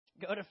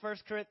Go to 1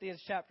 Corinthians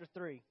chapter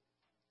 3.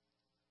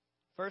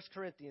 1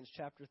 Corinthians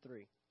chapter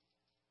 3.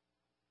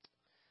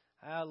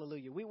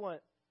 Hallelujah. We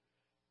want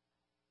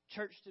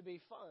church to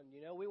be fun,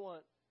 We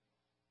want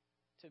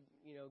to,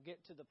 get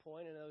to the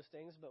point and those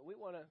things, but we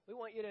want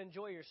you to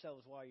enjoy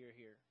yourselves while you're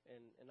here,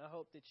 and I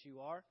hope that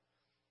you are.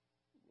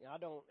 I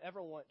don't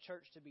ever want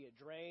church to be a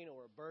drain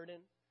or a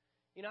burden.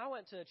 I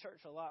went to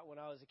church a lot when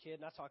I was a kid,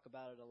 and I talk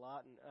about it a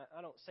lot, and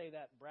I don't say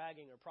that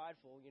bragging or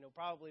prideful.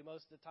 Probably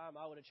most of the time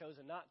I would have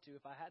chosen not to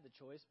if I had the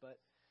choice,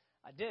 but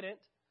I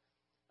didn't.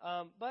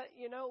 But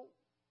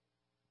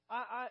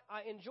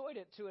I enjoyed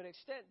it to an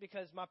extent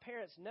because my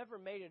parents never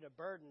made it a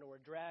burden or a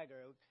drag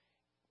or,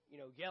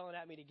 yelling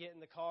at me to get in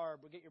the car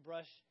or get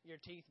your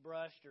teeth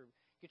brushed or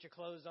get your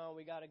clothes on,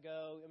 we got to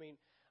go.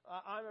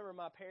 I remember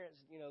my parents,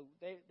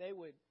 they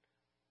would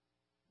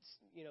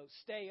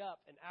stay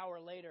up an hour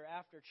later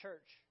after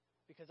church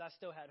because I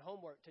still had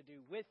homework to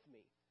do with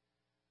me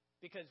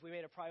because we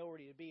made a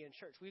priority to be in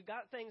church. We've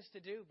got things to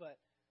do, but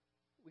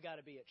we got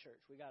to be at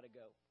church. We got to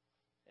go.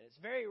 And it's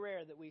very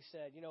rare that we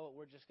said, you know what,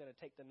 we're just going to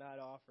take the night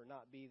off or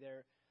not be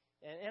there.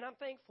 And I'm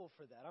thankful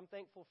for that. I'm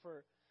thankful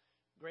for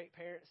great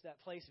parents that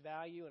place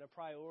value and a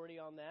priority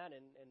on that.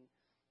 And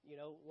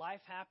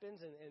life happens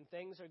and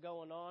things are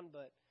going on,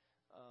 but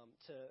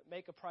to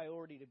make a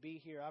priority to be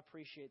here, I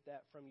appreciate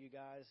that from you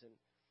guys. And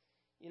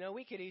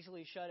we could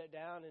easily shut it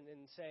down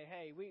and say,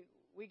 hey,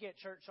 we get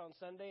church on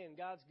Sunday and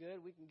God's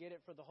good. We can get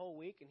it for the whole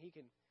week and He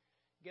can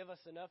give us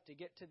enough to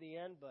get to the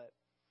end. But,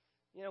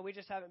 we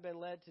just haven't been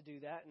led to do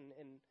that.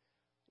 And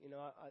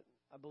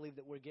I believe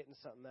that we're getting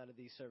something out of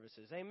these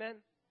services. Amen?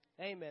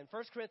 Amen.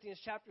 1 Corinthians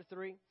chapter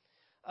 3.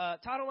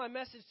 Title of my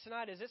message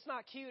tonight is It's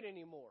Not Cute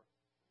Anymore.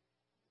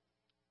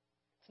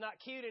 It's not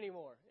cute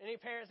anymore. Any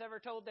parents ever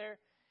told their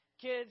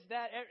kids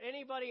that?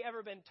 Anybody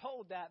ever been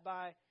told that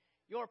by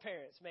your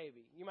parents,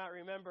 maybe? You might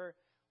remember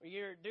when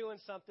you're doing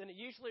something. It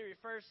usually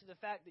refers to the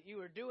fact that you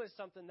were doing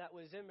something that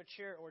was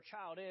immature or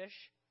childish.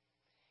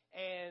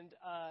 And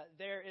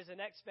there is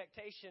an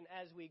expectation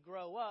as we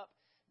grow up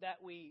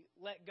that we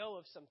let go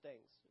of some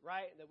things,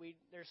 right? That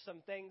there's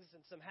some things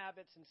and some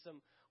habits and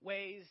some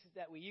ways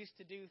that we used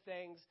to do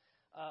things.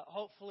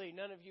 Hopefully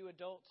none of you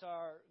adults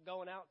are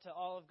going out to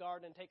Olive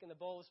Garden and taking the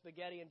bowl of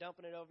spaghetti and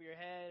dumping it over your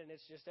head and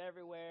it's just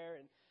everywhere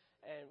and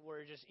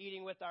we're just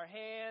eating with our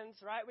hands,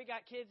 right? We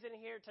got kids in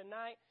here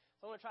tonight,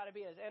 so I'm going to try to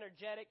be as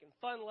energetic and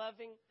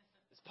fun-loving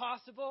as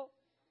possible.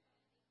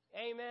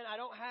 Amen. I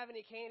don't have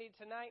any candy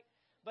tonight,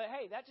 but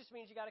hey, that just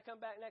means you got to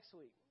come back next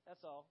week.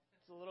 That's all.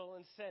 It's a little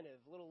incentive,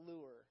 a little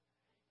lure,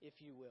 if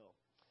you will.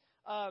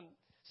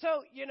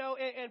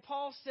 And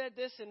Paul said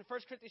this in 1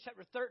 Corinthians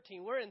chapter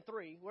 13. We're in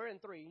 3.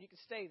 You can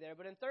stay there.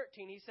 But in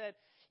 13, he said,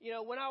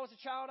 when I was a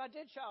child, I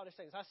did childish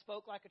things. I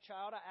spoke like a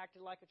child. I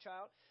acted like a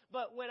child.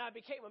 But when I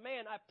became a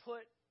man, I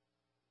put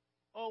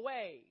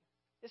away.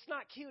 It's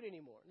not cute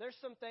anymore. There's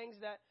some things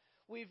that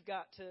we've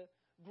got to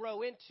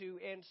grow into.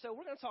 And so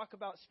we're going to talk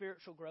about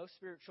spiritual growth,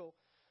 spiritual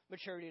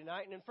maturity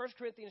tonight. And in 1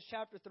 Corinthians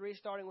chapter 3,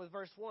 starting with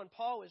verse 1,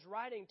 Paul is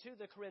writing to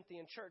the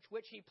Corinthian church,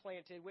 which he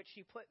planted, which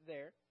he put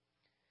there.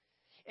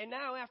 And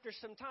now, after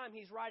some time,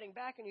 he's writing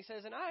back and he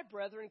says, And I,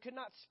 brethren, could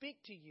not speak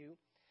to you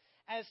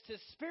as to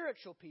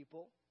spiritual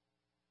people,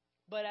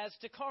 but as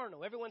to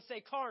carnal. Everyone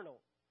say carnal.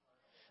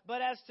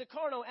 But as to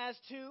carnal, as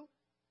to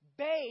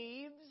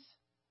babes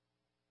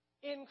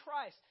in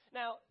Christ.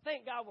 Now,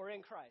 thank God we're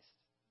in Christ.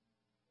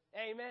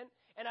 Amen.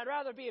 And I'd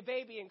rather be a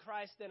baby in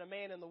Christ than a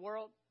man in the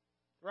world,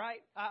 right?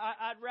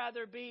 I'd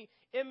rather be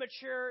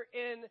immature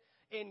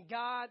in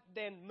God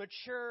than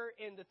mature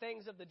in the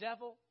things of the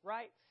devil,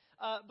 right?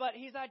 But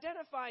he's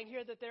identifying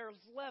here that there's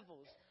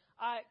levels.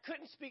 I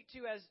couldn't speak to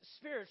as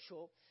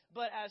spiritual,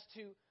 but as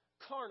to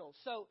carnal.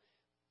 So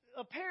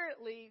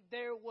apparently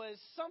there was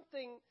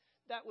something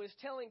that was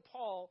telling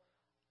Paul,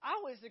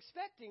 I was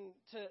expecting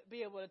to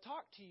be able to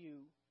talk to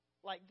you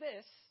like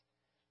this,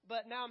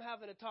 but now I'm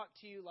having to talk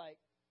to you like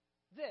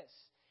this.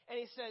 And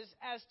he says,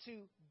 as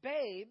to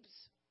babes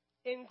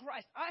in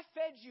Christ, I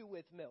fed you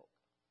with milk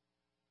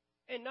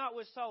and not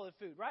with solid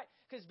food, right?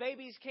 Because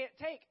babies can't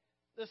take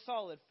the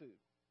solid food.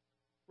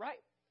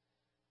 Right?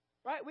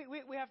 Right?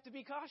 We have to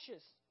be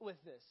cautious with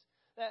this.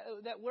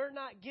 That we're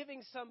not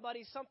giving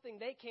somebody something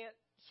they can't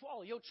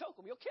swallow. You'll choke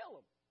them. You'll kill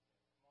them.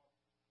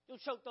 You'll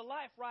choke the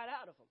life right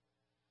out of them.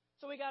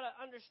 So we got to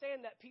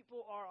understand that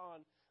people are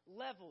on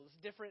levels,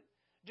 different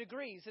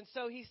degrees. And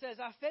so he says,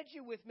 I fed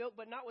you with milk,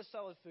 but not with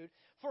solid food.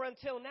 For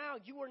until now,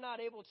 you were not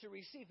able to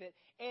receive it.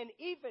 And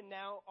even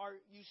now,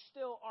 you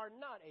still are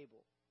not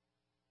able.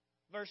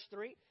 Verse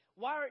 3,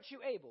 why aren't you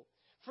able?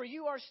 For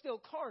you are still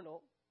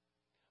carnal.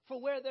 For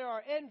where there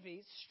are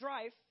envies,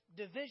 strife,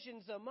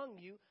 divisions among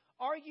you,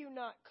 are you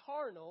not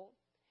carnal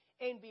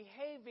and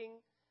behaving,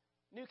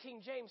 New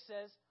King James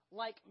says,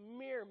 like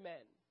mere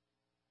men?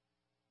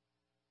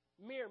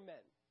 Mere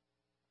men.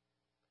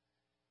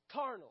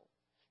 Carnal.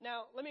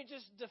 Now, let me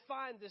just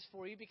define this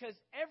for you because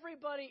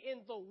everybody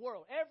in the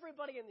world,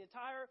 everybody in the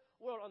entire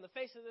world on the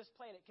face of this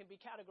planet can be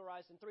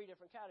categorized in 3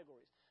 different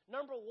categories.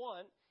 Number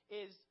 1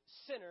 is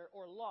sinner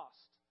or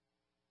lost.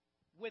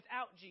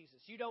 without Jesus.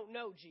 You don't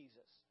know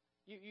Jesus.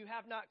 You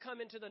have not come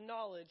into the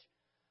knowledge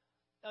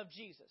of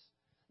Jesus.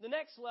 The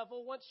next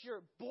level, once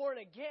you're born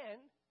again,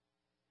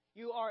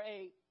 you are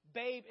a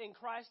babe in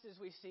Christ, as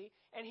we see,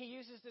 and he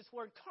uses this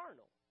word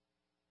carnal.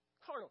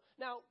 Carnal.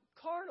 Now,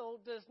 carnal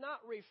does not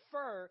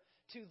refer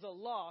to the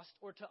lost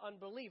or to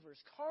unbelievers.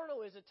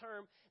 Carnal is a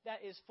term that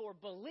is for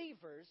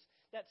believers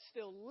that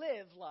still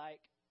live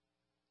like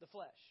the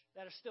flesh,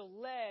 that are still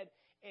led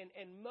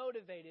and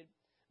motivated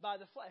by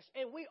the flesh.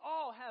 And we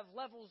all have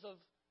levels of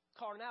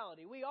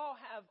carnality. We all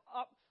have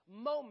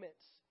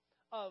moments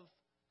of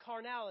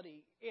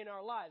carnality in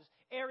our lives,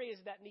 areas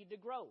that need to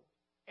grow,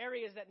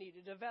 areas that need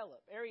to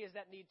develop, areas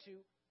that need to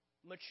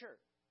mature.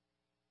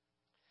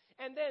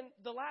 And then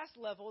the last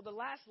level, the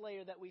last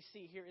layer that we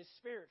see here is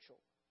spiritual.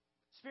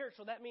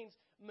 Spiritual, that means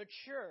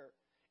mature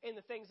in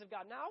the things of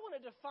God. Now, I want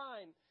to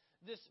define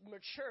this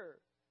mature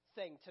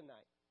thing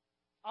tonight.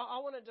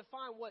 I want to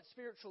define what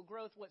spiritual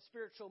growth, what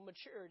spiritual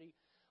maturity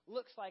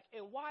looks like,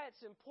 and why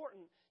it's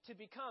important to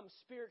become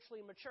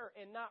spiritually mature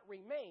and not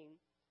remain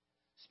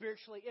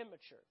spiritually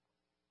immature.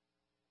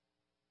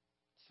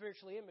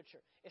 Spiritually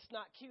immature. It's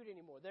not cute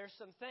anymore. There's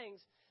some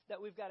things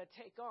that we've got to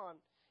take on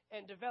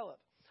and develop.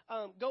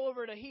 Go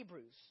over to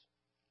Hebrews.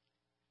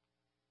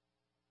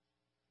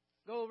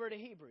 Go over to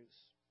Hebrews.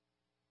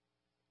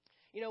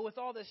 You know, with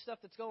all this stuff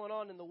that's going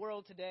on in the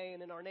world today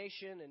and in our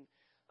nation, and,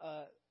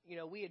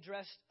 we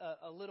addressed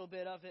a little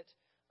bit of it,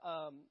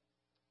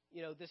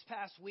 this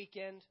past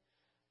weekend.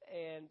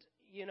 And,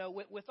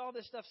 with all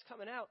this stuff's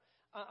coming out,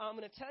 I'm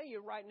going to tell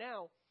you right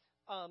now,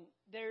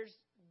 there's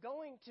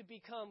going to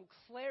become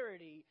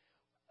clarity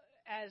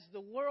as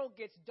the world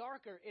gets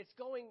darker. It's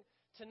going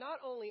to not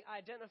only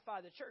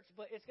identify the church,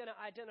 but it's going to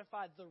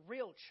identify the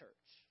real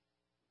church.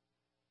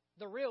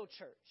 The real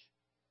church.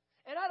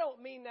 And I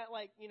don't mean that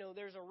like,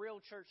 there's a real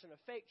church and a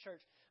fake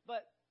church.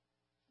 But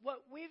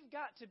what we've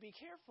got to be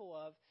careful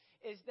of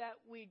is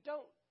that we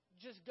don't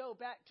just go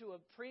back to a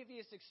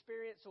previous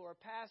experience or a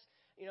past,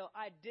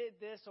 I did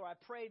this or I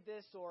prayed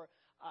this or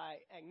I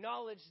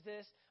acknowledged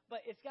this. But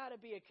it's got to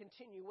be a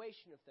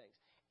continuation of things.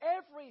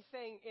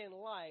 Everything in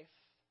life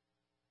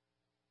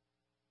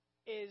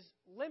is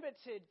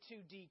limited to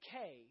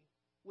decay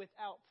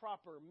without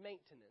proper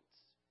maintenance.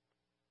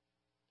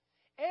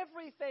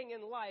 Everything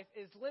in life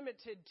is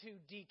limited to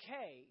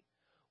decay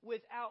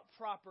without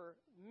proper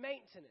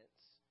maintenance.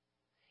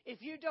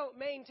 If you don't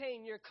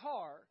maintain your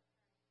car,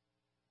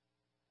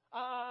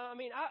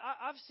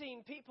 I've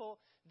seen people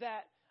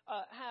that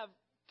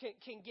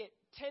can get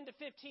 10 to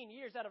 15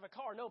 years out of a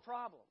car, no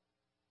problem.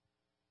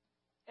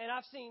 And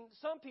I've seen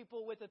some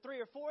people with a 3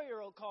 or 4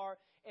 year old car,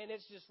 and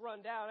it's just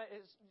run down.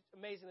 It's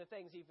amazing the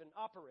thing's even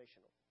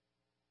operational.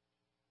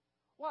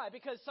 Why?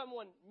 Because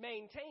someone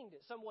maintained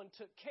it. Someone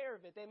took care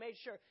of it. They made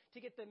sure to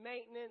get the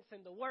maintenance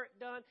and the work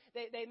done.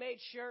 They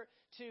made sure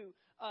to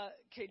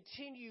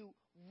continue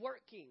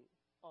working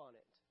on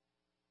it.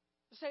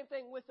 The same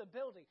thing with a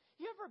building.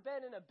 You ever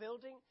been in a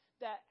building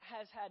that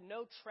has had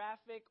no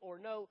traffic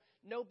or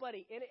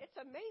nobody in it? It's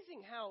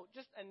amazing how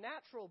just a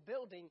natural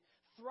building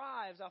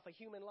thrives off of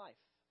human life.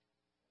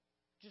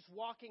 Just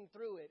walking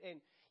through it. And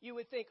you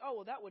would think, oh,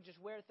 well, that would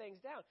just wear things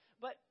down.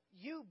 But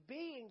you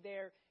being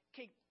there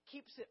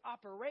keeps it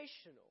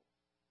operational.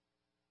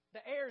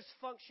 The air's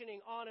functioning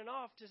on and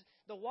off. Just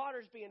the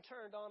water's being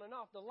turned on and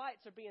off. The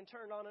lights are being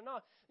turned on and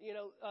off.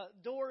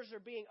 Doors are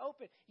being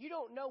opened. You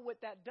don't know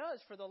what that does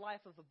for the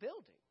life of a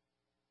building.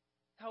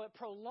 How it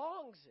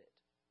prolongs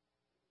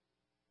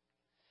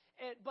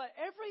it. But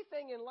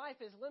everything in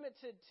life is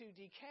limited to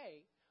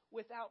decay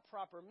without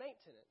proper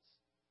maintenance.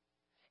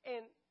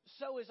 And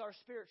so is our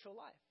spiritual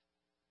life.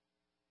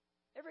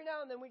 Every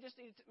now and then we just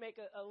need to make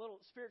a little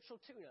spiritual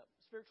tune-up,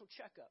 spiritual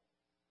checkup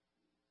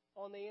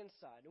on the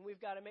inside. And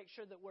we've got to make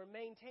sure that we're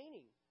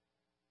maintaining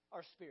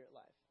our spirit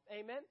life.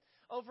 Amen?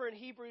 Over in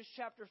Hebrews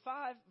chapter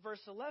 5,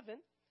 verse 11,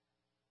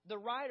 the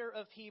writer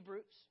of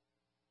Hebrews,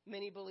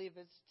 many believe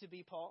it's to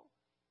be Paul,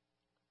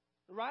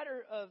 the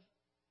writer of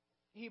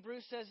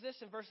Hebrews says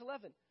this in verse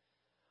 11,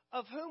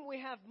 of whom we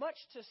have much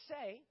to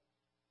say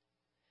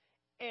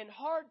and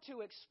hard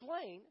to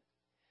explain,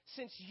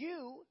 since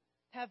you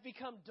have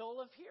become dull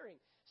of hearing.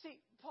 See,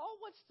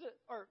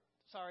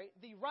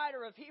 the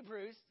writer of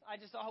Hebrews,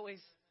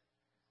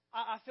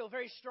 I feel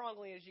very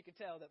strongly, as you can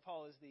tell, that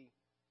Paul is the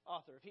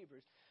author of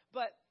Hebrews.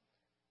 But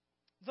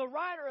the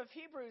writer of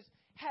Hebrews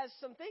has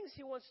some things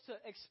he wants to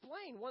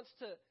explain, wants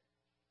to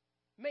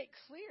make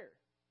clear.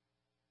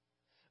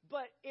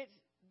 But it's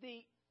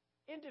the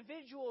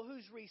individual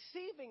who's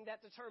receiving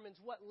that determines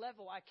what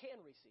level I can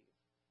receive.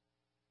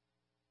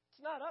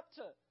 It's not up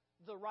to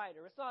the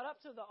writer. It's not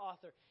up to the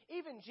author.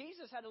 Even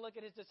Jesus had to look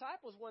at his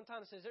disciples one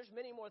time and says, there's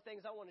many more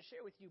things I want to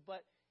share with you,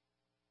 but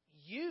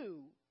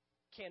you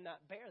cannot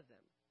bear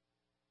them.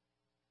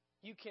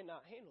 You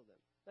cannot handle them.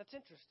 That's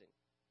interesting.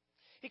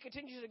 He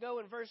continues to go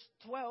in verse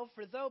 12,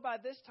 for though by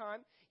this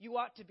time you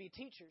ought to be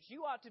teachers,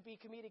 you ought to be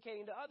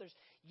communicating to others,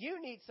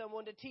 you need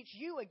someone to teach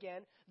you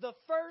again the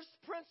first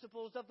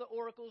principles of the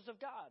oracles of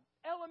God.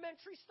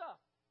 Elementary stuff.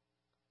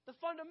 The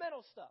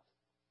fundamental stuff.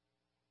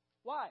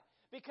 Why?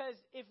 Because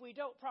if we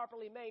don't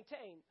properly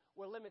maintain,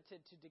 we're limited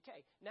to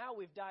decay. Now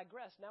we've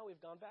digressed. Now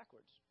we've gone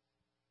backwards.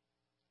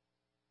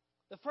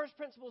 The first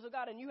principles of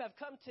God, and you have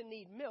come to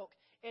need milk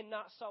and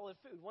not solid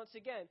food. Once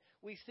again,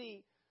 we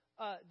see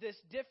this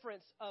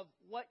difference of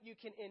what you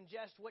can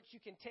ingest, what you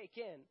can take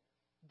in,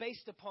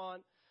 based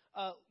upon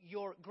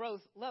your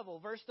growth level.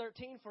 Verse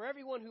 13, for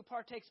everyone who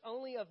partakes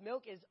only of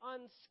milk is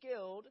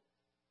unskilled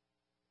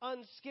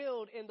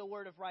in the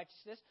word of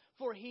righteousness,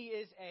 for he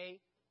is a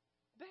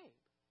babe.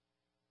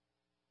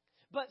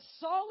 But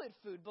solid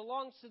food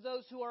belongs to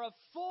those who are of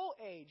full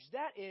age.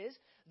 That is,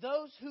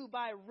 those who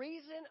by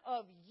reason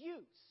of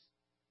use.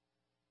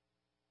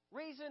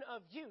 Reason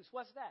of use.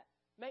 What's that?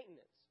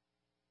 Maintenance.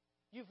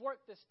 You've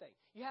worked this thing.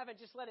 You haven't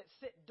just let it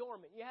sit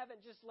dormant. You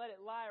haven't just let it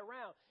lie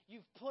around.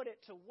 You've put it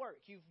to work.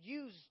 You've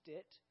used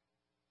it.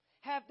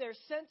 Have their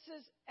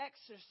senses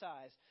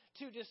exercised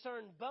to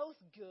discern both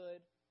good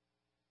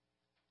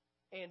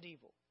and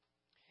evil.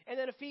 And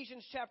then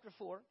Ephesians chapter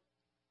 4.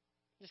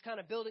 Just kind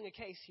of building a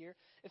case here.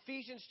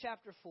 Ephesians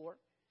chapter 4.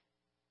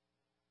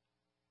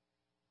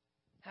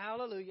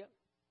 Hallelujah.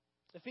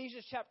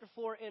 Ephesians chapter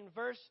 4 in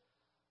verse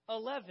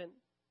 11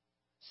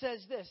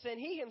 says this, and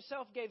he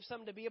himself gave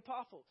some to be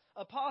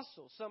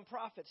apostles, some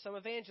prophets, some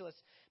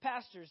evangelists,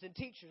 pastors, and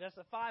teachers. That's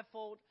the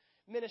fivefold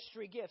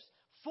ministry gifts.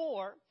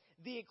 For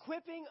the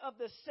equipping of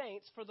the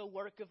saints for the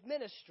work of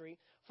ministry,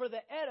 for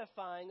the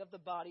edifying of the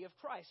body of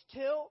Christ,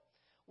 till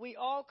we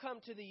all come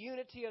to the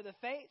unity of the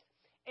faith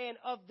and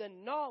of the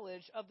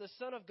knowledge of the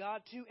Son of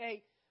God, to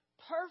a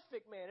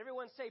perfect man.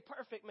 Everyone say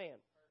perfect man.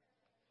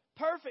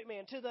 Perfect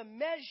man, to the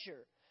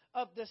measure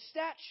of the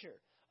stature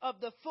of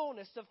the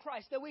fullness of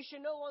Christ, that we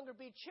should no longer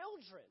be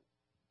children,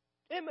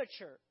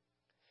 immature,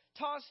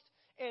 tossed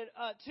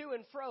to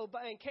and fro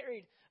and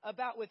carried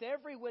about with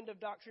every wind of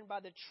doctrine by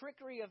the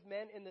trickery of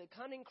men in the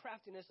cunning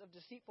craftiness of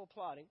deceitful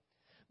plotting,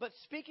 but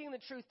speaking the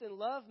truth in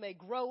love may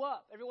grow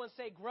up. Everyone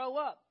say grow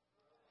up.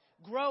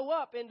 Grow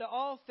up into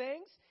all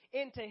things,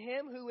 into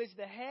him who is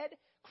the head,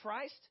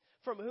 Christ,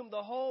 from whom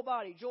the whole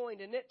body,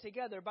 joined and knit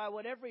together by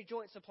what every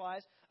joint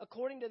supplies,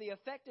 according to the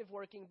effective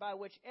working by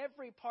which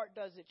every part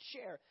does its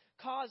share,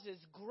 causes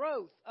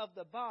growth of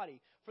the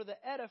body for the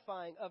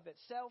edifying of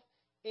itself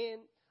in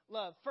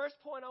love. First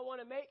point I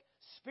want to make,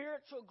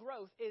 spiritual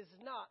growth is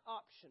not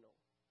optional.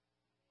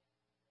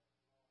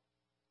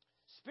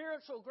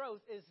 Spiritual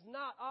growth is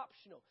not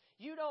optional.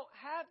 You don't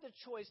have the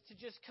choice to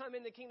just come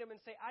in the kingdom and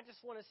say, I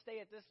just want to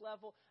stay at this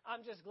level.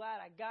 I'm just glad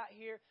I got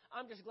here.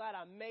 I'm just glad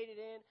I made it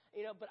in.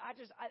 But I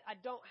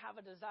don't have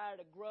a desire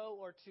to grow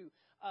or to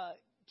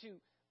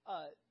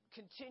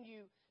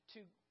continue to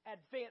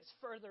advance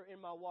further in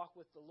my walk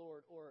with the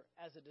Lord or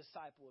as a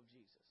disciple of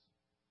Jesus.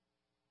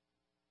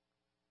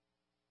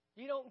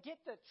 You don't get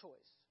that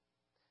choice.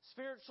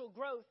 Spiritual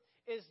growth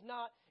is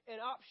not an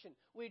option.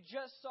 We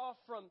just saw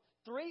from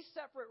 3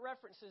 separate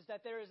references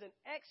that there is an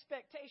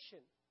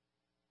expectation.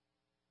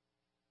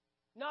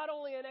 Not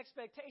only an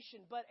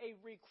expectation, but a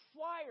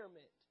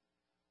requirement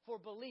for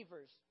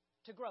believers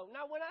to grow.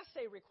 Now, when I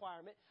say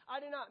requirement, I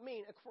do not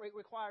mean a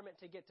requirement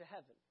to get to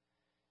heaven.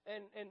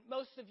 And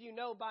most of you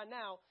know by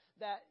now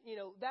that,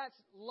 that's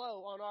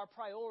low on our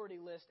priority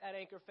list at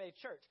Anchor Faith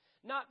Church.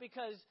 Not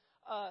because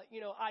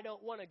I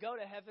don't want to go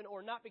to heaven,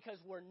 or not because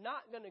we're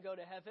not going to go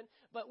to heaven,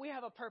 but we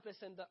have a purpose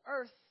in the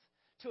earth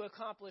to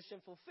accomplish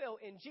and fulfill.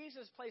 And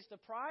Jesus placed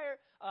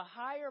a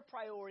higher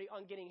priority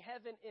on getting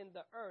heaven in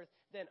the earth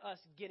than us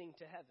getting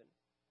to heaven.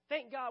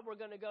 Thank God we're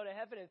going to go to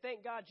heaven, and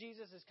thank God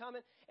Jesus is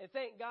coming, and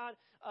thank God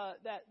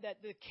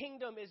that the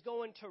kingdom is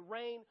going to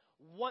reign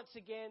once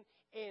again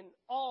in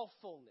all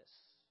fullness.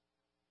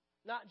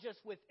 Not just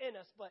within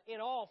us, but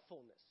in all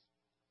fullness.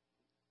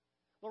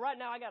 Well, right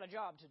now I got a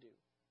job to do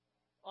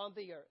on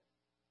the earth.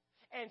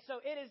 And so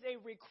it is a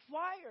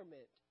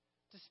requirement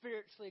to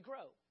spiritually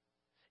grow.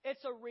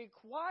 It's a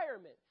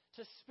requirement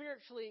to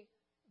spiritually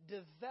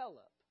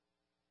develop.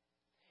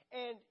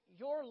 And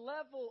your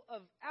level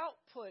of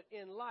output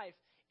in life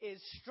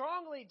is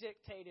strongly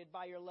dictated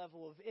by your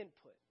level of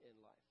input in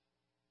life.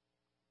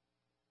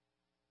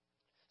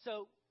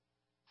 So,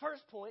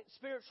 first point,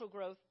 spiritual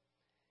growth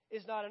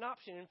is not an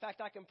option. In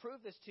fact, I can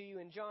prove this to you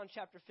in John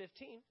chapter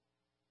 15.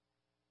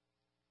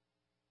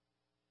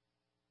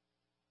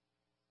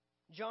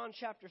 John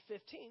chapter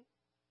 15.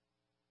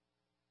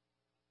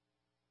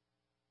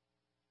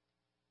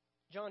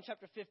 John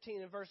chapter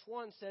 15 and verse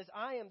 1 says,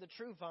 I am the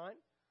true vine,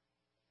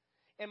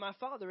 and my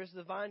Father is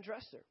the vine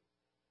dresser.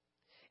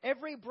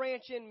 Every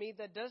branch in me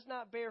that does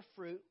not bear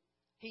fruit,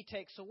 he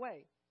takes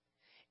away.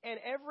 And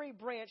every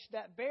branch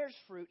that bears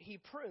fruit, he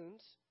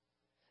prunes,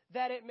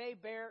 that it may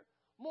bear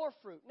more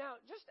fruit. Now,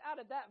 just out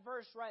of that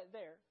verse right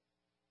there,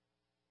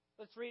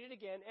 let's read it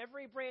again.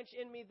 Every branch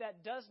in me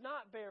that does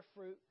not bear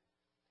fruit,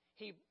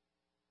 he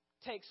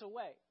takes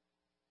away.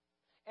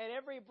 And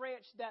every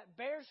branch that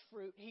bears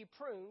fruit, he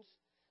prunes,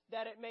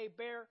 that it may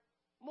bear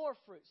more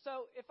fruit.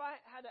 So if I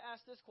had to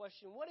ask this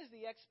question, what is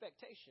the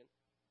expectation?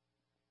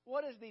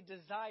 What is the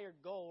desired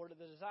goal or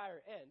the desired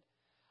end?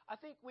 I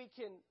think we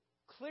can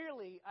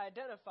clearly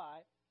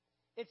identify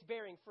it's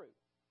bearing fruit.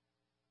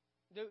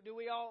 Do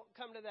we all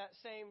come to that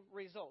same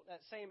result,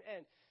 that same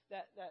end,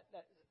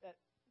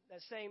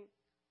 that same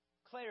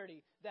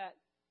clarity, that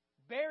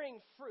bearing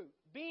fruit,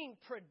 being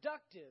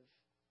productive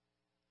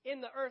in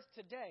the earth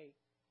today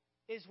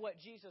is what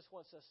Jesus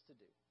wants us to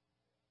do?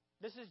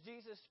 This is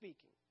Jesus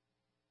speaking.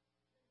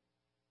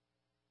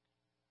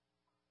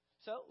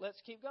 So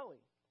let's keep going.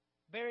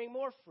 Bearing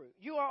more fruit.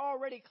 You are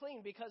already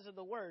clean because of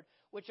the word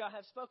which I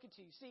have spoken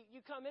to you. See,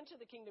 you come into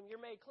the kingdom,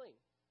 you're made clean.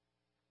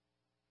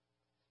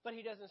 But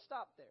he doesn't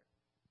stop there.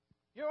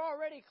 You're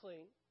already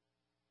clean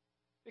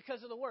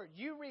because of the word.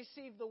 You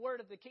receive the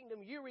word of the kingdom.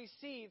 You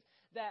receive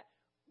that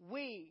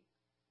we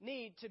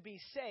need to be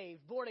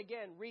saved, born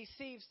again,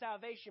 receive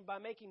salvation by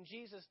making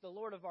Jesus the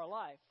Lord of our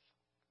life.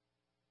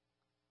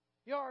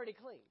 You're already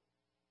clean.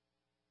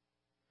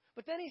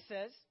 But then he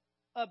says,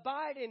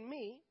 abide in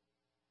me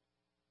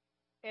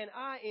and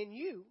I in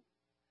you.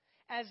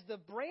 As the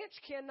branch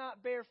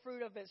cannot bear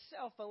fruit of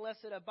itself unless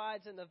it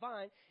abides in the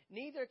vine,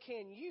 neither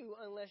can you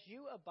unless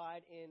you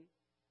abide in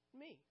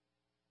me.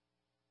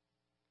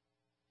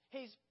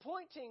 He's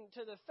pointing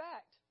to the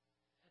fact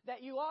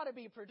that you ought to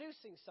be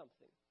producing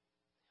something.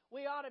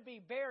 We ought to be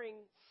bearing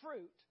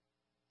fruit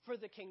for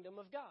the kingdom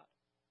of God.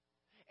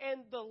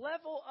 And the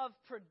level of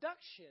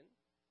production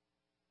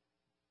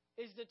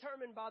is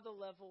determined by the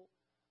level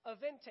of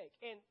intake.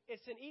 And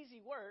it's an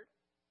easy word.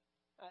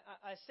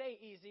 I say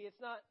easy. It's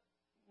not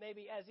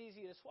maybe as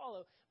easy to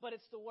swallow, but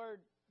it's the word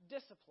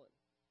discipline.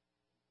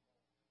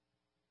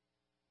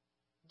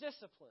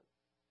 Discipline.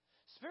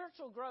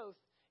 Spiritual growth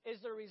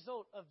is the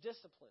result of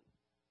discipline,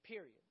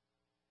 period.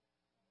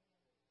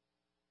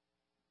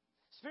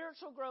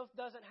 Spiritual growth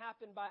doesn't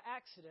happen by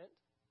accident.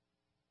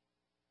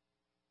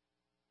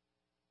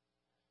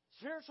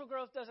 Spiritual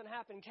growth doesn't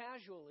happen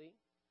casually.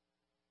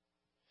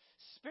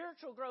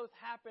 Spiritual growth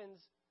happens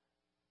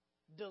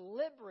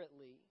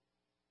deliberately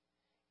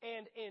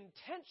and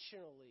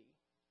intentionally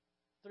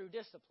through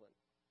discipline.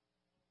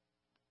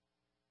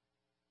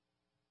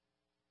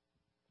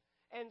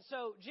 And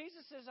so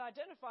Jesus is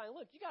identifying,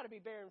 look, you got to be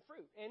bearing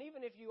fruit. And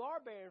even if you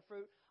are bearing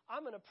fruit,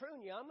 I'm going to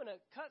prune you. I'm going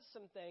to cut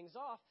some things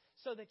off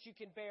so that you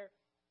can bear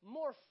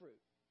more fruit.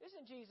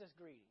 Isn't Jesus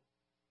greedy?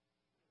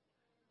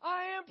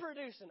 I am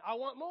producing. I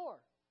want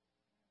more.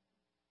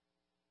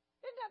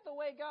 Isn't that the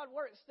way God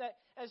works? That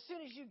as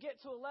soon as you get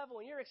to a level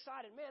and you're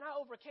excited, man, I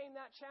overcame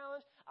that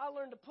challenge. I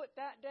learned to put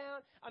that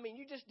down. I mean,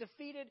 you just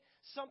defeated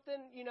something.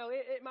 You know,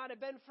 it might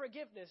have been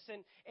forgiveness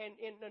and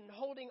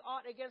holding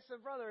aught against a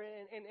brother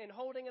and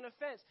holding an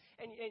offense.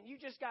 And you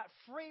just got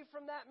free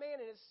from that, man.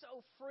 And it's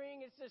so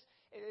freeing. It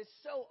is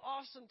so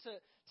awesome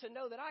to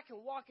know that I can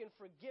walk in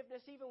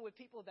forgiveness even with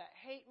people that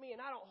hate me. And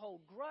I don't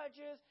hold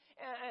grudges.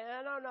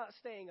 And I'm not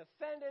staying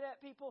offended at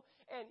people.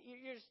 And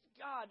you're just,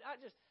 God, I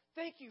just...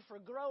 thank you for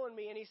growing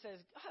me. And he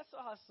says, that's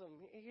awesome.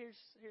 Here's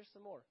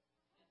some more.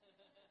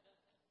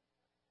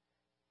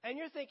 And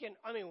you're thinking,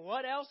 I mean,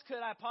 what else could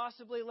I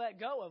possibly let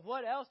go of?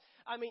 What else?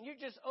 I mean, you're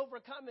just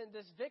overcoming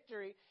this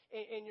victory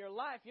in your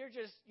life. You're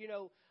just,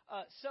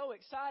 so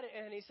excited.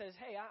 And he says,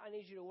 hey, I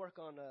need you to work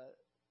on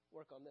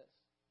this.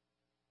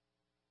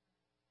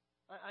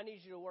 I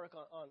need you to work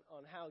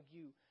on how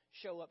you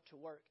show up to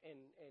work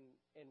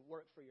and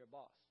work for your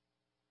boss.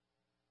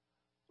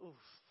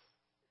 Oof,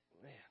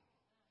 man.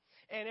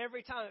 And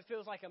every time it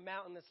feels like a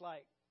mountain that's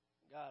like,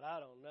 God, I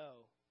don't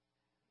know.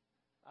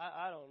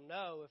 I don't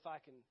know if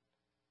I can.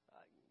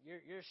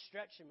 You're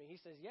stretching me.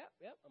 He says, yep,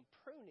 I'm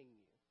pruning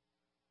you.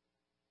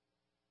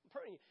 I'm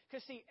pruning you.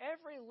 Because, see,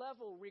 every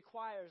level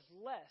requires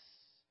less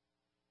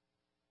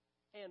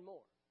and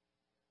more.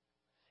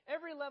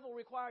 Every level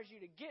requires you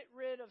to get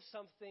rid of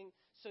something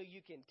so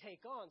you can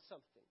take on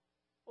something.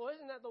 Well,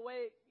 isn't that the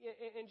way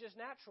in just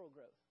natural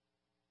growth?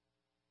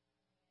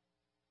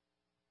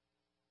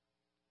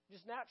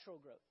 Just natural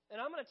growth.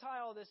 And I'm going to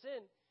tie all this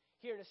in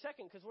here in a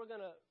second because we're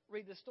going to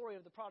read the story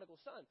of the prodigal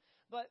son.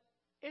 But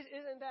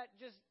isn't that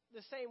just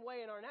the same way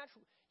in our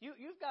natural?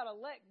 You've got to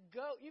let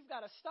go. You've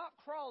got to stop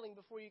crawling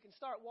before you can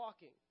start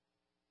walking.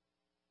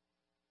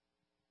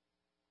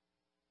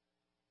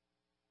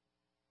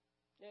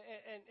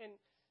 And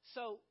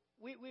so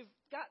we've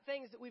got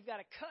things that we've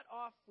got to cut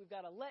off, we've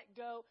got to let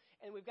go,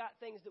 and we've got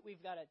things that we've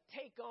got to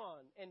take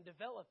on and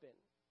develop in.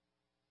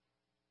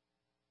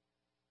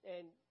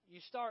 And you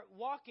start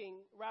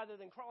walking rather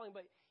than crawling,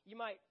 but you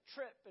might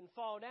trip and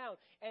fall down.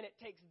 And it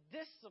takes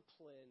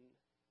discipline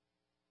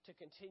to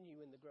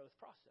continue in the growth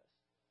process.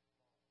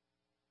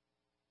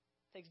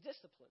 It takes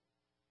discipline.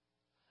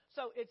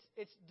 So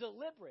it's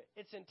deliberate.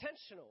 It's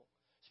intentional.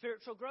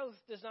 Spiritual growth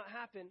does not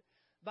happen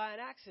by an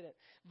accident.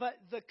 But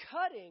the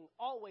cutting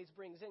always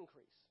brings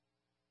increase.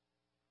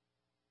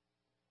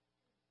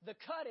 The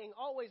cutting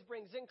always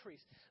brings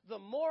increase. The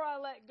more I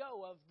let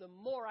go of, the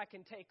more I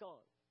can take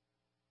on,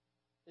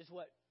 is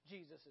what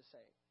Jesus is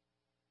saying.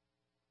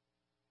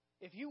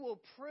 If you will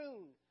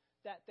prune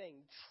that thing,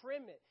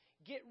 trim it,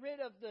 get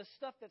rid of the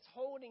stuff that's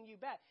holding you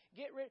back.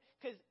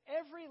 Because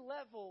every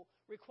level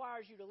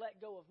requires you to let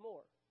go of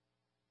more.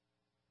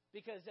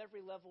 Because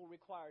every level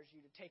requires you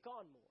to take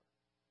on more.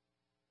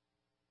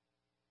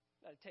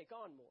 Got to take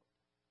on more.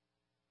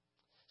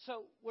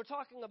 So we're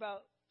talking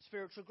about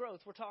spiritual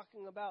growth. We're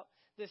talking about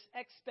this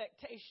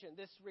expectation,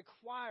 this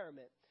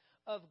requirement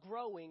of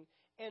growing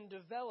and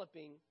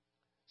developing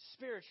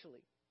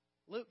spiritually.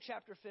 Luke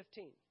chapter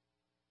 15.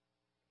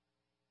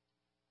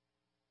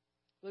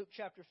 Luke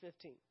chapter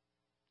 15.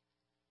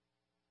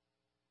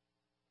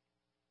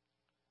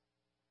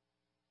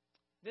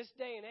 This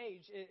day and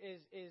age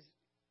is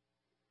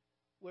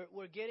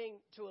we're getting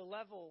to a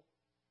level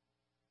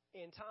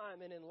in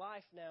time and in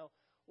life now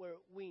where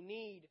we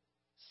need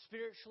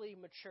spiritually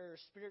mature,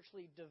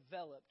 spiritually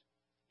developed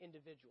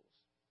individuals.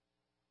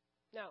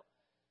 Now,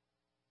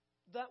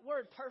 that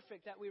word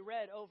perfect that we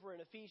read over in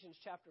Ephesians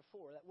chapter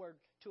 4, that word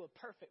to a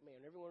perfect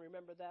man. Everyone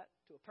remember that?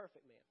 To a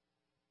perfect man.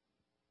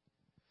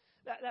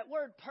 That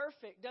word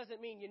perfect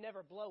doesn't mean you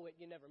never blow it,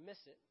 you never miss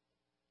it.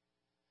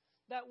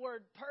 That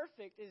word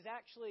perfect is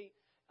actually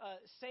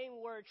same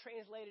word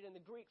translated in the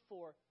Greek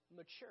for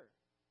mature.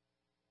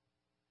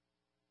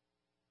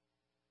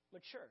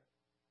 Mature.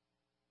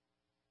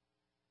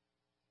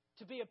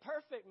 To be a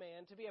perfect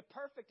man, to be a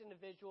perfect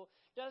individual,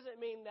 doesn't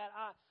mean that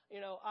I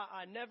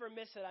never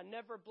miss it, I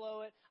never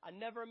blow it, I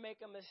never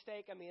make a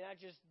mistake. I mean, I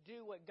just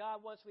do what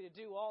God wants me to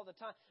do all the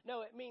time.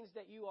 No, it means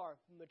that you are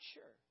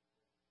mature.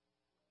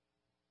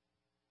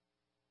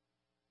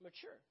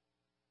 Mature.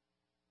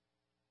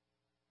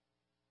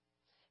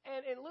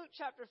 And in Luke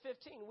chapter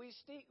 15, we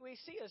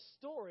see a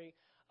story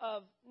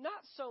of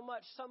not so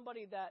much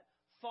somebody that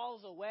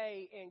falls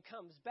away and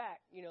comes back,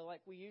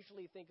 like we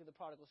usually think of the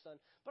prodigal son.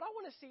 But I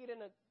want to see it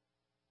in a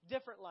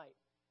different light.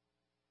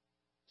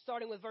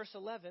 Starting with verse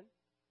 11.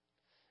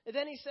 And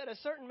then he said, a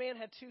certain man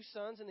had 2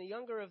 sons, and the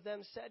younger of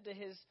them said to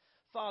his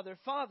father,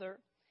 Father,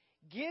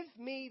 give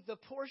me the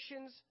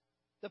portion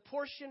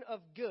of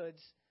goods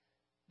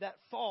that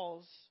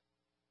falls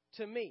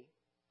to me.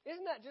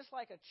 Isn't that just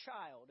like a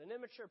child, an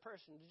immature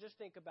person, to just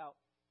think about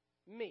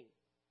me?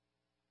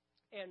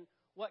 And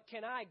what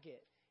can I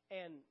get?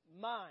 And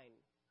mine.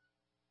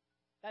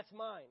 That's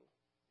mine.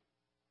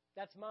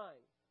 That's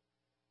mine.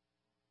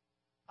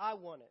 I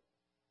want it.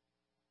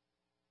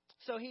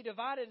 So he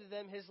divided to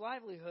them his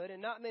livelihood,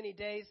 and not many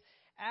days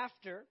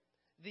after,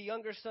 the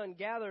younger son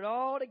gathered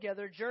all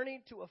together,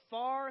 journeyed to a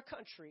far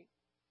country,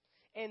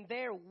 and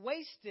there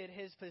wasted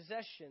his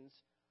possessions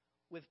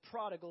with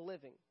prodigal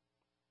living.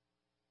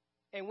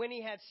 And when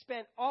he had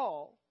spent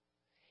all,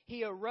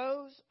 there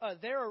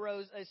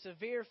arose a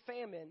severe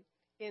famine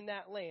in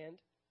that land,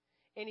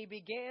 and he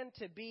began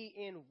to be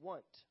in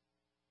want.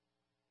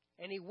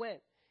 And he went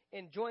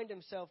and joined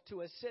himself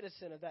to a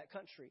citizen of that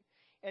country.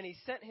 And he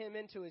sent him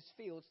into his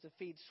fields to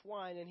feed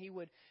swine, and he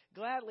would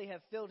gladly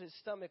have filled his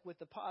stomach with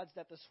the pods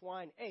that the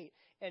swine ate,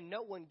 and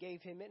no one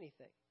gave him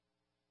anything.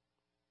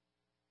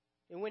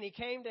 And when he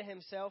came to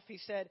himself, he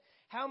said,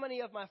 how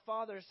many of my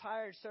father's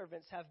hired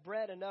servants have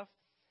bread enough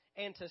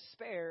and to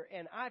spare,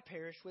 and I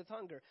perish with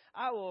hunger?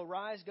 I will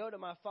arise, go to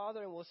my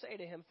father, and will say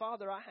to him,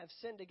 Father, I have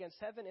sinned against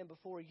heaven and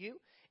before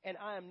you, and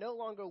I am no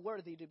longer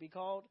worthy to be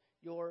called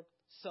your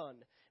son.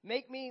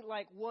 Make me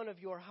like one of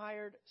your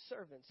hired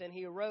servants. And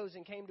he arose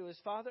and came to his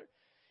father.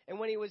 And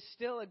when he was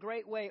still a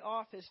great way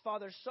off, his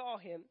father saw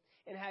him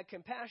and had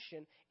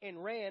compassion,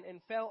 and ran and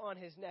fell on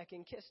his neck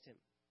and kissed him.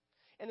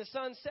 And the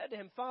son said to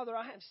him, Father,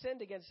 I have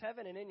sinned against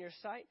heaven and in your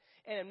sight,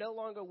 and am no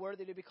longer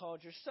worthy to be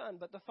called your son.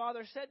 But the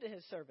father said to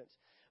his servants,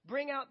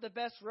 bring out the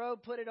best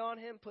robe, put it on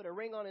him, put a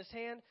ring on his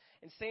hand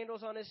and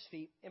sandals on his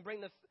feet, and bring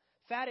the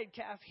fatted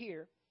calf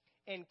here,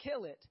 and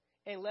kill it,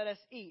 and let us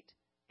eat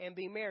and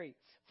be merry.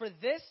 For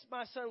this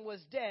my son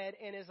was dead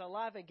and is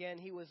alive again.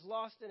 He was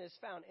lost and is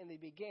found, and they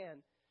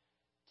began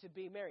to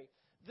be merry.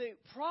 The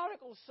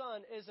prodigal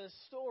son is a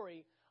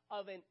story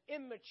of an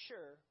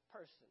immature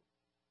person.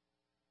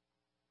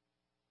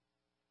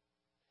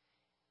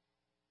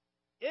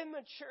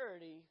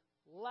 Immaturity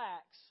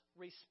lacks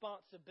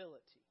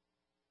responsibility.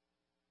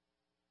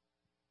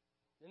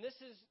 And this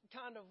is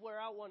kind of where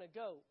I want to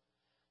go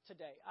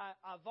today.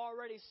 I've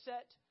already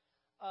set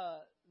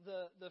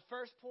the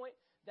first point,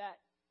 that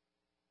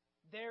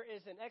there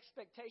is an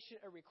expectation,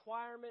 a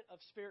requirement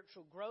of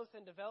spiritual growth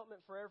and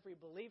development for every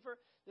believer.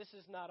 This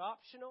is not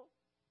optional.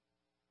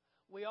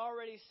 We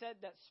already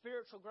said that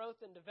spiritual growth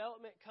and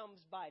development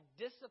comes by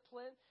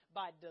discipline,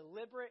 by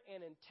deliberate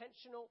and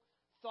intentional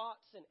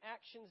thoughts and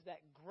actions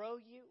that grow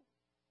you,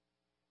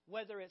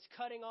 whether it's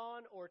cutting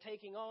on or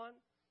taking on,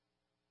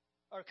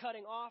 or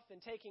cutting off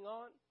and taking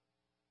on.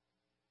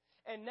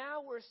 And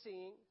now we're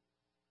seeing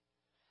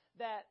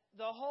that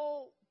the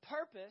whole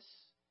purpose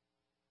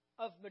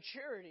of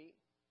maturity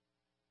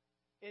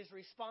is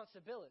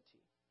responsibility.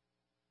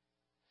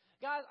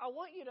 Guys, I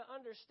want you to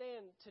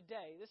understand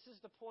today, this is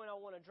the point I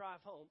want to drive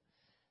home,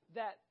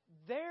 that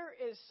there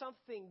is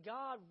something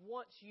God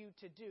wants you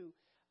to do,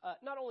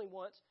 not only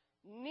wants,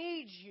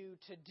 needs you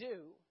to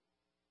do,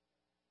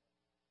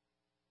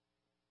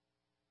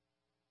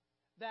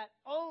 that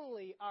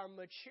only our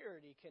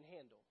maturity can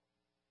handle.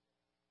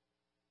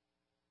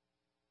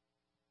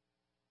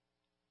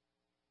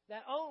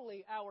 That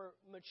only our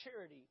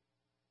maturity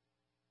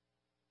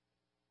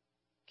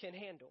can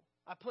handle.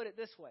 I put it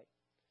this way.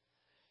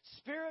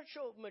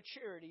 Spiritual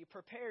maturity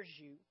prepares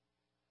you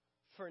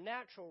for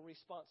natural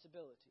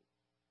responsibility.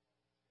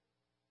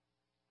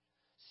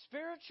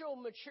 Spiritual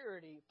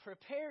maturity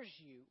prepares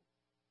you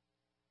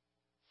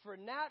for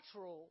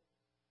natural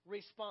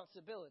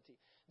responsibility.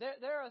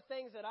 There are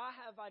things that I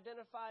have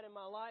identified in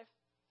my life,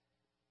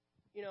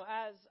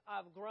 as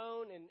I've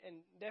grown and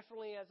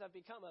definitely as I've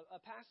become a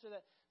pastor,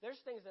 that there's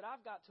things that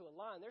I've got to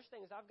align. There's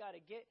things I've got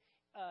to get,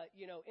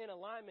 in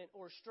alignment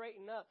or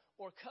straighten up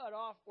or cut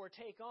off or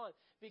take on,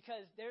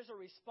 because there's a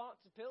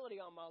responsibility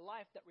on my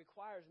life that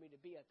requires me to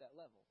be at that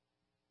level.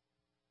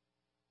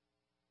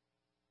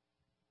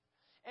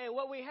 And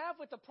what we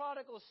have with the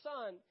prodigal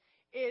son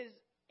is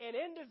an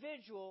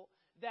individual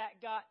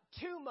that got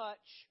too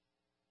much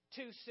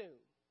too soon.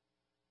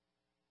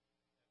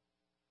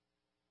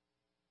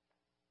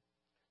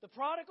 The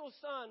prodigal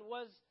son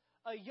was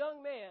a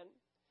young man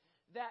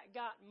that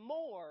got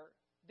more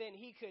than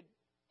he could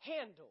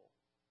handle.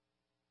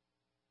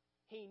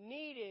 He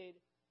needed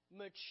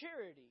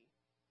maturity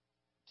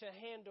to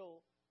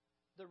handle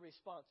the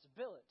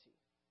responsibility.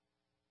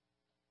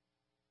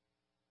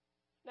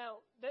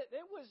 Now,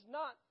 it was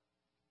not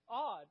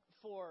odd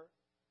for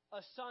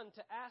a son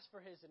to ask for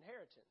his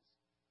inheritance.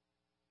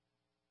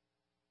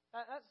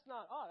 That's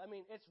not odd. I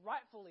mean, it's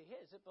rightfully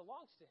his. It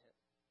belongs to him.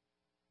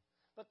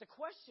 But the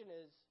question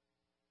is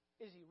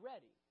he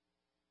ready?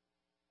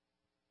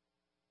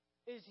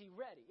 Is he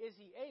ready? Is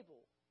he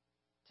able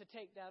to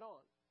take that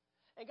on?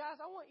 And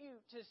guys, I want you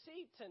to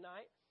see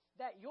tonight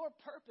that your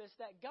purpose,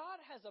 that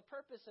God has a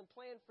purpose and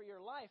plan for your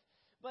life,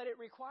 but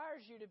it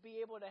requires you to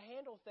be able to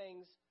handle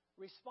things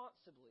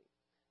responsibly,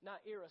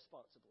 not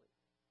irresponsibly.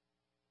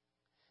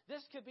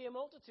 This could be a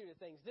multitude of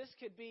things. This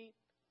could be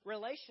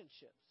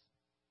relationships.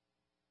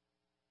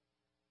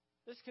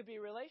 This could be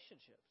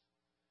relationships.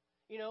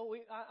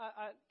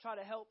 I try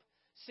to help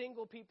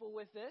single people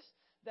with this,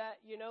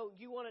 that,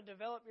 you want to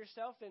develop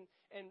yourself, and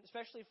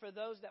especially for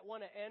those that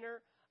want to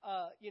enter,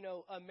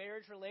 a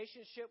marriage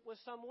relationship with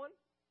someone,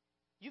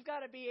 you've got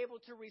to be able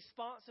to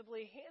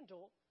responsibly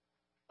handle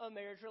a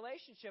marriage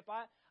relationship.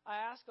 I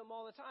ask them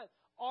all the time,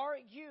 are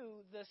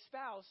you the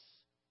spouse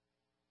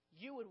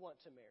you would want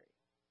to marry?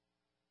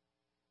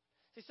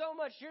 See, so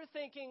much you're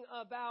thinking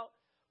about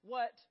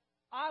what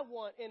I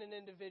want in an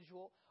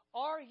individual.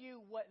 Are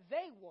you what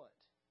they want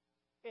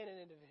in an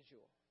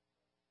individual?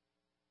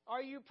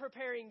 Are you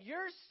preparing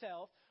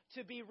yourself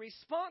to be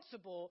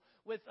responsible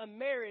with a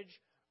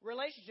marriage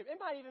relationship? It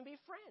might even be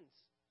friends.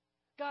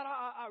 God,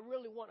 I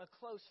really want a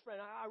close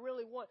friend. I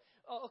really want,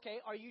 okay,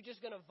 are you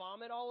just going to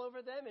vomit all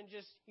over them and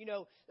just,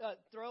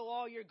 throw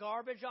all your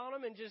garbage on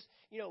them and just,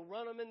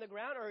 run them in the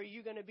ground? Or are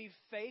you going to be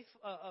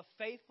a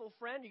faithful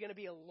friend? Are you going to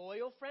be a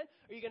loyal friend?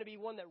 Are you going to be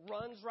one that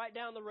runs right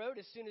down the road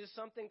as soon as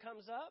something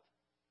comes up?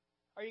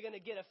 Are you going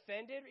to get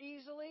offended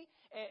easily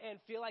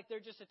and feel like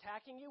they're just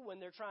attacking you when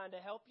they're trying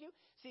to help you?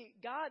 See,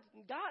 God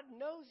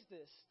knows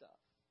this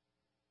stuff.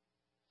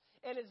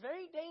 And it's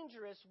very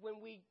dangerous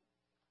when we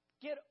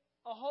get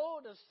a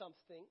hold of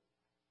something,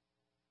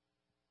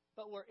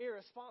 but we're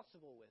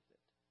irresponsible with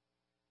it.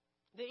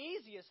 The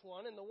easiest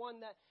one, and the one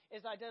that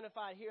is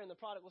identified here in the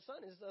prodigal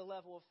son, is the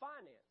level of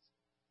finance.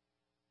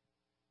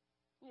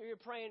 You're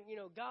praying,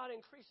 God,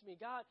 increase me.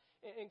 God,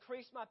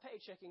 increase my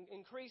paycheck,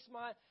 increase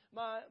my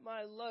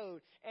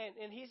load.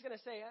 And he's going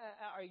to say,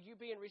 are you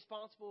being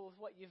responsible with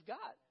what you've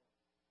got?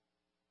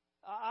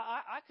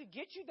 I could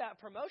get you that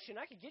promotion.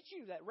 I could get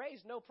you that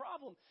raise, no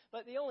problem.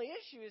 But the only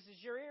issue is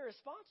you're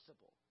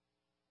irresponsible.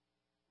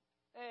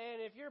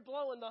 And if you're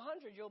blowing the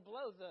 100, you'll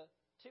blow the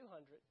 200.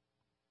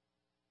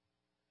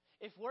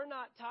 If we're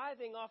not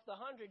tithing off the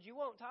 100, you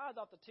won't tithe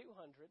off the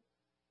 200.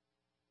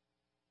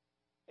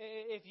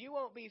 If you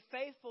won't be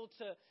faithful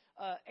to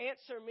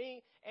answer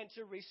me and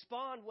to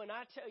respond when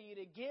I tell you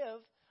to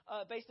give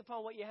based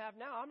upon what you have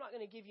now, I'm not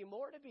going to give you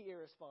more to be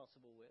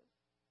irresponsible with.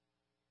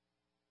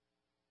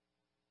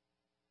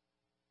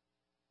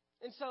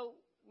 And so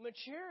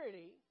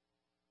maturity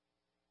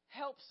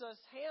helps us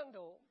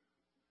handle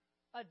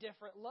a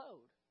different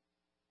load.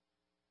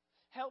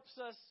 Helps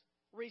us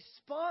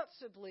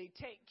responsibly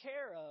take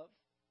care of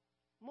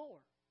more.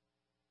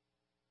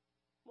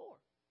 More.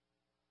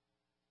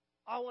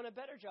 I want a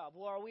better job.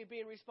 Well, are we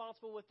being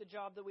responsible with the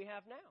job that we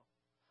have now?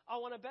 I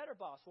want a better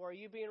boss. Well, are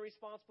you being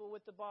responsible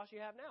with the boss you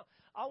have now?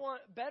 I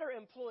want better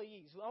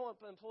employees. I want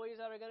employees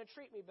that are going to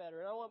treat me better.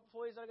 And I want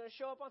employees that are going to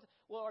show up on time.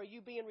 Well, are you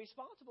being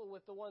responsible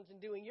with the ones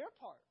and doing your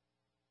part?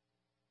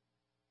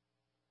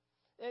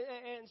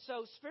 And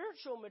so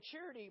spiritual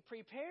maturity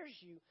prepares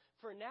you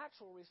for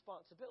natural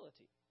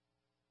responsibility.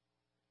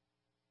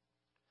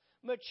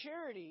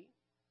 Maturity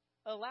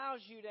allows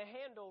you to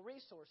handle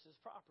resources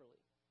properly.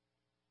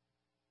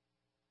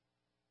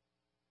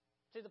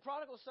 See, the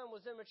prodigal son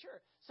was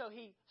immature, so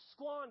he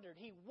squandered,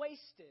 he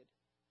wasted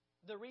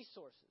the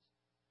resources.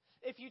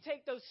 If you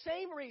take those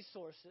same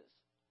resources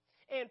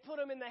and put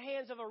them in the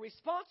hands of a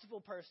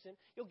responsible person,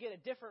 you'll get a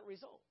different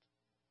result.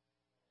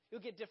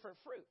 You'll get different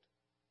fruit.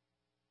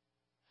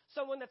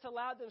 Someone that's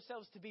allowed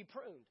themselves to be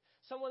pruned.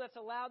 someone that's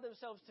allowed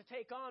themselves to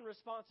take on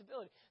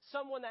responsibility,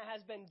 someone that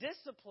has been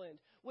disciplined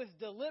with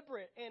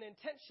deliberate and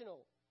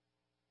intentional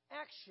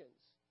actions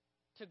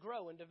to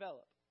grow and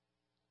develop.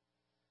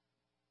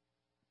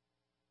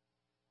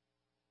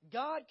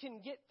 God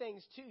can get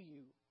things to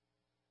you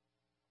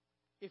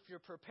if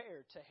you're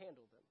prepared to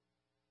handle them.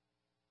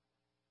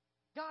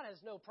 God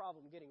has no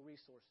problem getting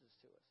resources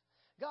to us.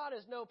 God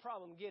has no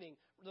problem getting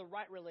the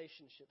right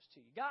relationships to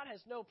you. God has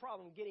no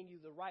problem getting you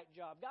the right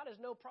job. God has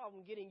no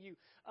problem getting you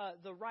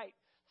the right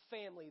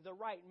family, the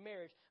right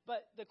marriage.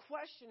 But the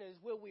question is,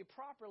 will we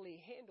properly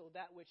handle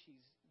that which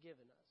He's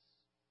given us?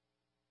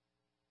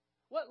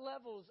 What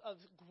levels of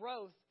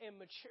growth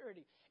and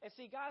maturity? And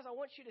see, guys, I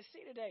want you to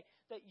see today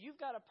that you've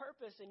got a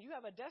purpose and you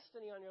have a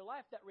destiny on your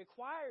life that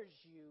requires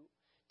you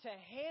to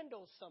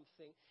handle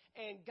something.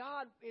 And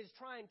God is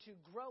trying to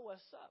grow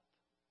us up.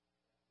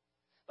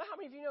 But how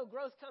many of you know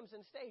growth comes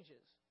in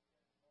stages?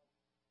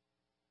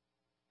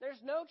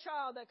 There's no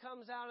child that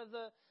comes out of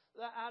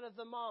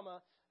the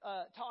mama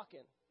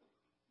talking.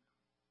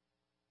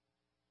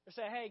 Or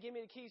say, hey, give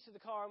me the keys to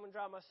the car. I'm going to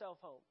drive myself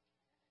home.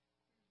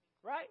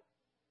 Right?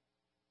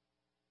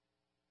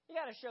 You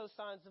got to show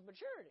signs of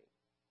maturity.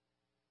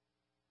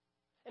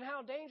 And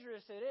how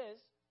dangerous it is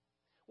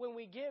when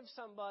we give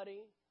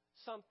somebody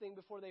something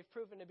before they've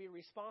proven to be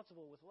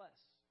responsible with less.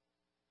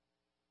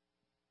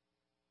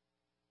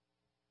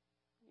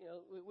 You know,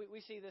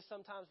 we see this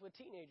sometimes with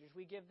teenagers.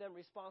 We give them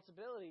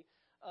responsibility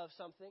of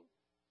something.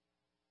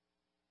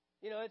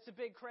 You know, it's a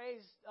big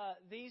craze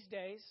these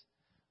days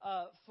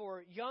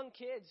for young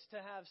kids to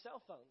have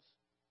cell phones.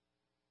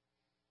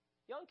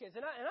 Young kids.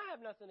 And I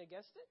have nothing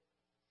against it.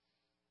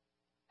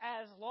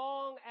 As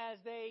long as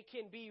they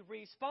can be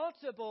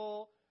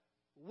responsible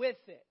with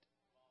it.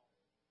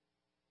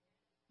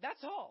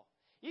 That's all.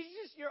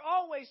 You're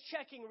always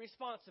checking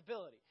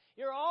responsibility.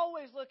 You're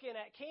always looking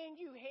at, can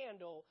you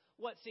handle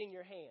what's in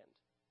your hand?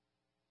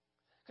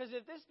 Because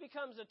if this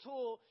becomes a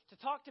tool to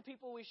talk to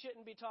people we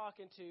shouldn't be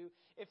talking to,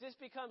 if this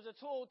becomes a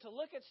tool to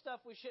look at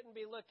stuff we shouldn't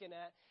be looking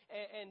at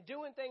and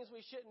doing things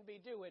we shouldn't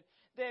be doing,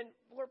 then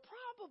we're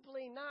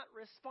probably not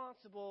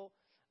responsible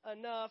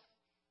enough,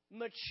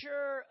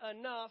 mature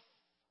enough.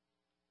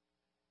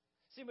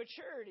 See,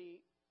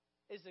 maturity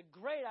is a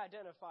great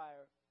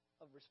identifier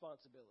of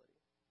responsibility.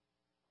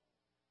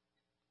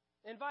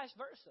 And vice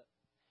versa.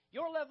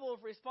 Your level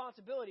of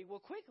responsibility will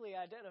quickly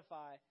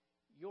identify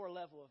your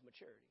level of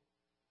maturity.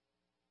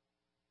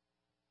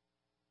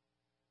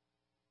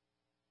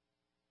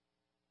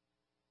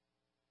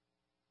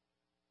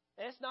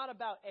 And it's not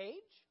about age.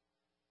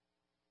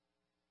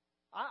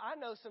 I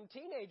know some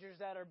teenagers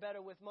that are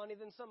better with money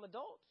than some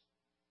adults.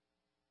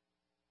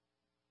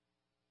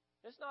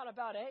 It's not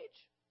about age.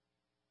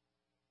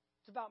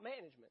 It's about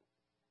management.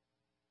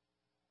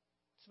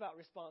 It's about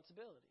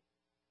responsibility.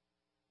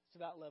 It's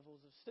about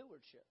levels of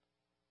stewardship.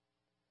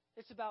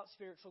 It's about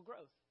spiritual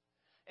growth.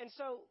 And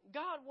so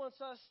God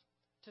wants us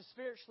to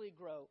spiritually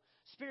grow,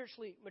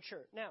 spiritually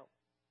mature. Now,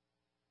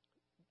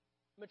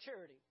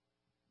 maturity.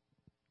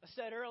 I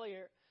said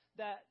earlier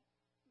that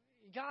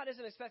God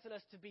isn't expecting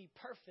us to be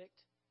perfect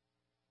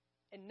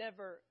and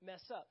never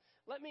mess up.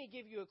 Let me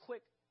give you a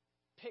quick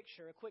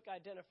picture, a quick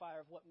identifier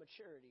of what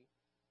maturity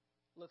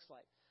looks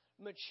like.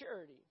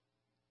 Maturity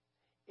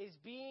is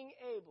being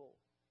able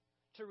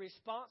to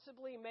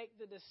responsibly make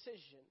the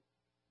decision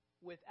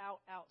without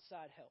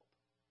outside help.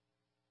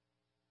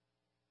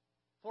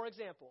 For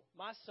example,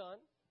 my son,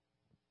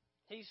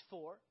 he's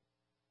 4.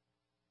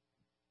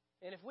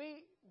 And if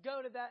we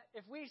go to that,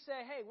 if we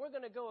say, hey, we're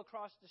going to go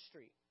across the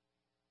street.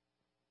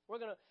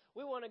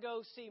 We want to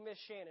go see Miss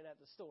Shannon at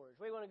the stores.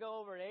 We want to go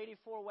over to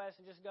 84 West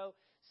and just go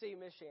see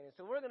Miss Shannon.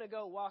 So we're going to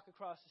go walk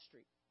across the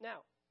street.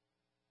 Now,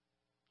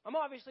 I'm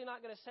obviously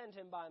not going to send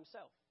him by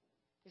himself.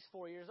 He's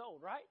 4 years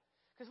old, right?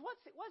 Because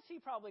what's he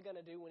probably going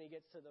to do when he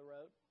gets to the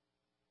road?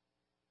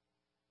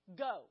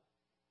 Go.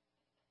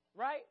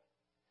 Right?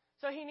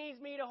 So he needs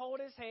me to hold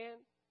his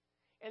hand.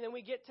 And then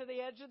we get to the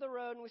edge of the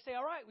road and we say,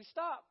 all right, we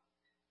stop.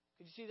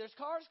 Because you see there's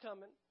cars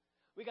coming.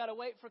 We got to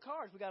wait for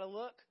cars. We got to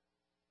look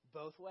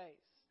both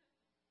ways.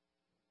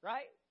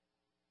 Right?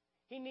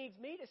 He needs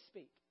me to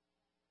speak.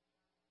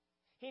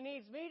 He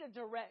needs me to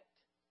direct.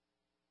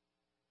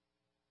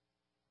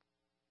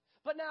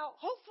 But now,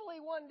 hopefully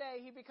one day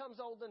he becomes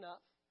old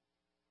enough.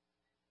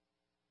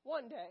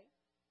 One day.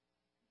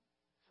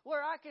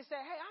 Where I can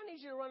say, hey, I need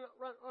you to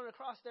run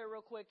across there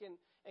real quick and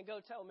go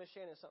tell Miss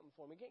Shannon something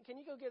for me. Can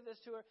you go give this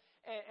to her?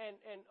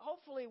 And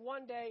hopefully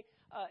one day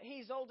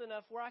he's old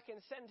enough where I can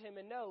send him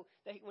and know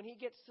that when he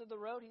gets to the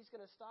road, he's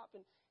going to stop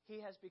and he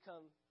has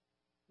become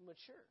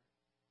mature.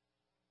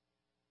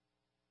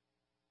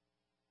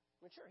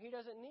 Mature. He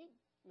doesn't need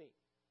me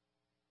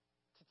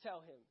to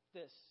tell him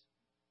this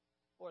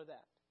or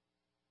that.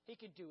 He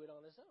could do it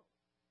on his own.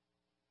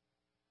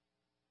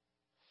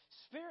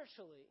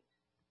 Spiritually,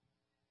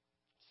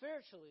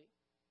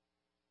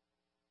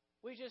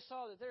 we just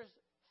saw that there's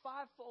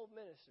 5-fold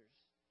ministers,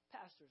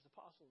 pastors,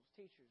 apostles,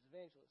 teachers,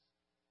 evangelists,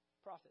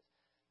 prophets,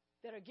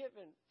 that are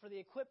given for the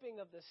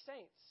equipping of the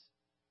saints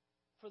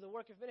for the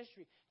work of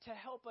ministry, to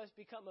help us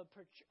become a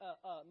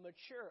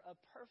mature, a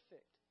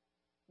perfect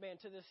man,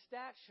 to the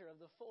stature of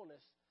the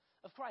fullness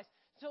of Christ.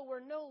 So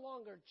we're no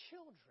longer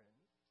children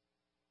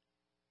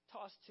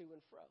tossed to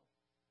and fro.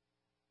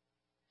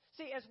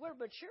 See, as we're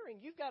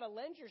maturing, you've got to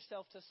lend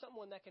yourself to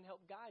someone that can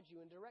help guide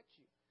you and direct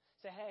you.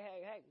 Say,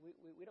 hey,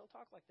 we don't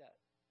talk like that.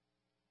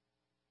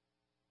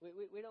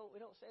 We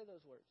don't say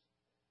those words.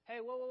 Hey,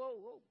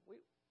 whoa.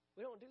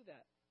 We don't do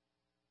that.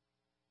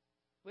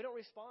 We don't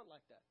respond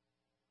like that.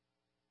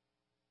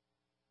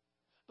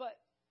 But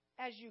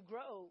as you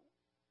grow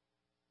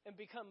and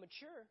become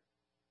mature,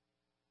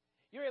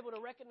 you're able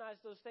to recognize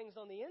those things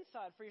on the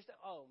inside for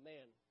yourself. Oh,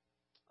 man,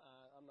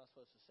 I'm not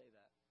supposed to say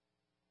that.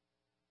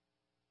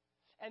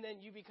 And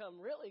then you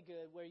become really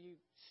good where you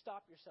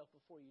stop yourself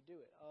before you do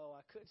it. Oh,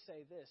 I could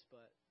say this,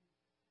 but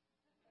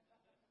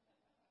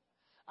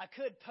I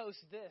could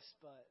post this,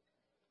 but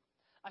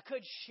I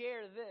could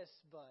share this,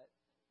 but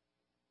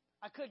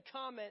I could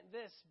comment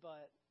this,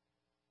 but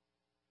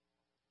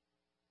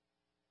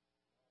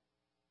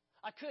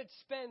I could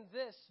spend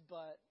this,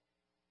 but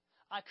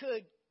I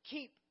could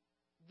keep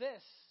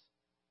this,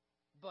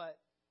 but.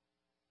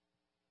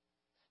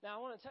 Now,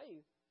 I want to tell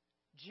you,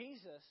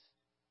 Jesus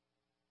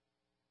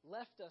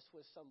left us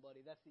with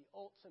somebody that's the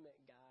ultimate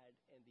guide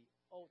and the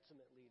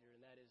ultimate leader,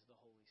 and that is the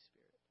Holy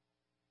Spirit.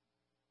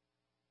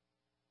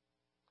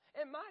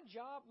 And my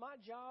job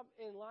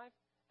in life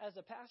as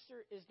a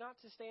pastor is not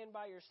to stand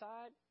by your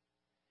side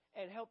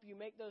and help you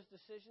make those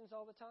decisions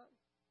all the time.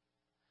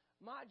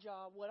 My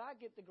job, what I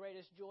get the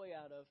greatest joy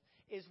out of,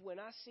 is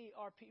when I see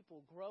our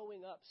people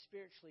growing up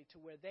spiritually to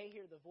where they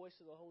hear the voice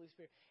of the Holy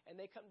Spirit, and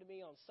they come to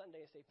me on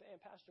Sunday and say,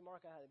 man, Pastor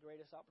Mark, I had the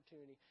greatest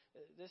opportunity.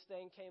 This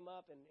thing came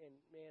up, and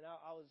man,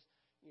 I was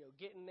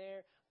getting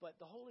there, but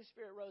the Holy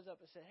Spirit rose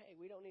up and said, hey,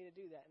 we don't need to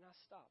do that. And I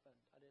stopped.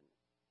 I didn't.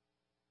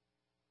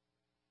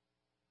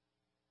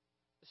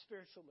 The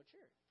spiritual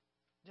maturity,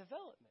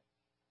 development.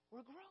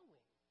 We're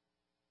growing.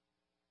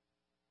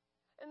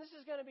 And this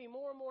is going to be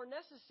more and more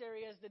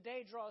necessary as the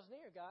day draws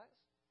near, guys.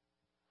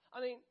 I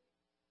mean,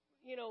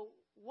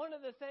 one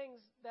of the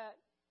things that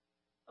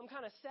I'm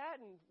kind of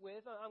saddened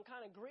with, I'm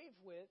kind of grieved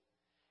with,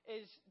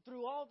 is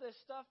through all this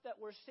stuff that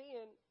we're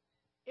seeing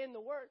in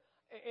the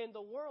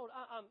world,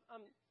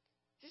 I'm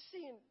just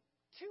seeing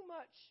too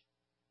much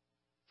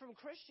from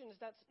Christians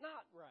that's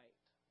not right.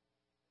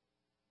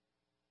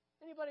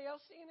 Anybody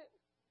else seeing it?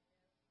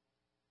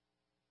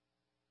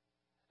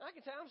 I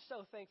can tell you, I'm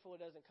so thankful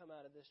it doesn't come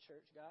out of this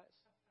church, guys.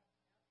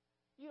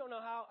 You don't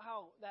know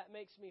how that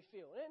makes me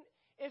feel. And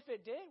if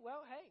it did,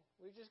 well, hey,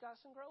 we've just got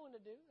some growing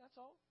to do. That's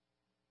all.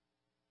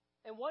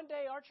 And one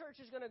day our church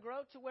is going to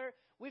grow to where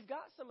we've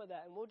got some of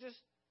that, and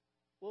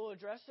we'll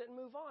address it and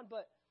move on.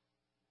 But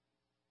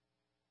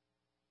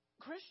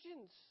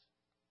Christians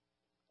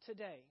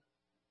today,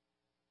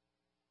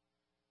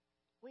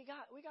 we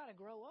got to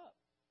grow up.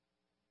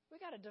 We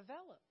got to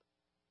develop.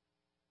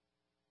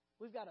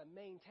 We've got to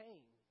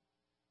maintain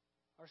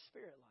our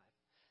spirit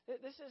life.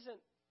 This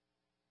isn't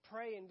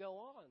pray and go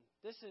on.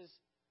 This is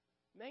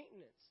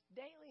maintenance,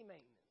 daily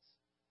maintenance,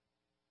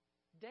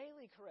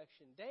 daily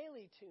correction,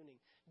 daily tuning,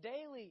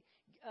 daily,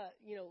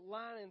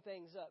 lining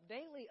things up,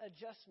 daily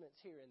adjustments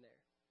here and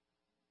there.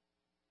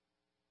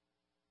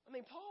 I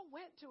mean, Paul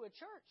went to a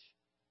church.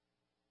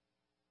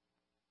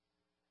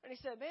 And he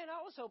said, man,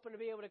 I was hoping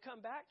to be able to come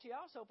back to you.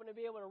 I was hoping to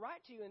be able to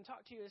write to you and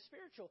talk to you as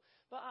spiritual.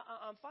 But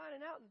I'm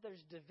finding out that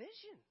there's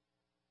division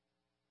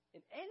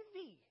and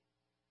envy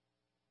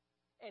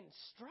and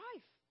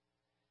strife.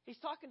 He's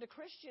talking to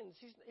Christians.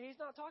 He's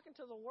not talking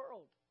to the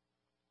world.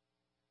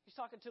 He's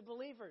talking to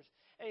believers.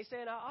 And he's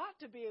saying, I ought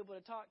to be able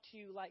to talk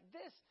to you like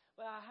this,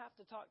 but I have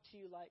to talk to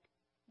you like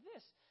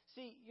this.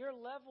 See, your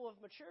level of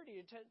maturity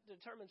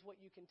determines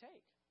what you can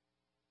take.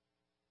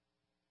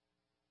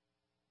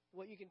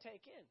 What you can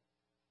take in.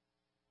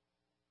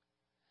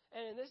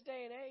 And in this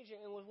day and age,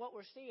 and with what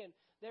we're seeing,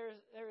 there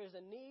is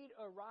a need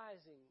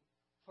arising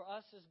for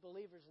us as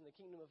believers in the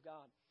kingdom of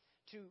God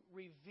to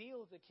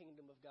reveal the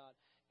kingdom of God.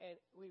 And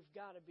we've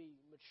got to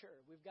be mature.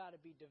 We've got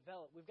to be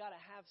developed. We've got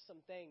to have some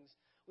things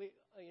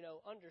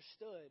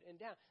understood and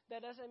down.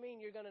 That doesn't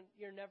mean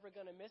you're never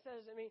gonna miss.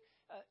 That doesn't mean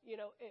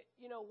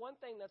one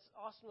thing that's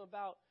awesome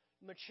about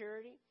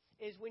maturity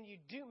is when you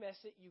do miss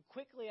it, you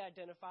quickly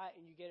identify it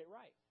and you get it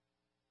right,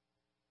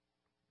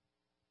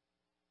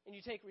 and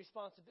you take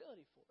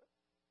responsibility for it.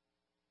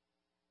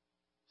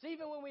 So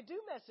even when we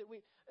do mess it,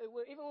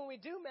 even when we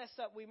do mess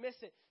up, we miss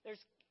it.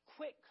 There's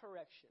quick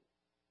correction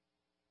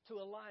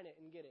to align it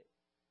and get it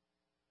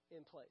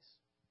in place.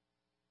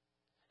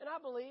 And I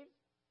believe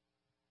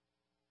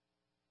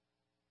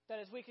that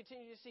as we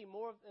continue to see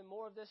more and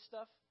more of this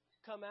stuff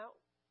come out,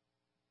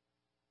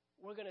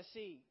 we're going to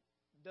see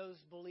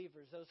those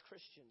believers, those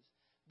Christians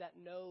that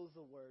know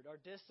the Word, are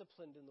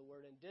disciplined in the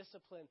Word and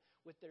disciplined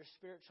with their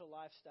spiritual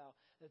lifestyle,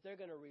 that they're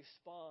going to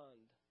respond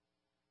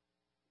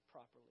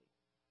properly.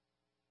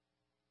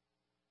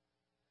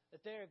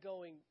 That they're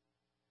going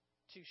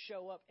to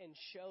show up and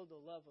show the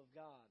love of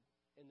God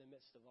in the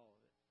midst of all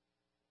of it.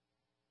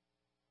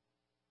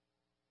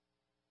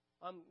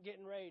 I'm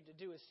getting ready to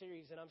do a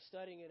series, and I'm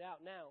studying it out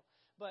now.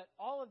 But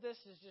all of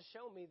this has just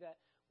shown me that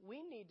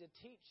we need to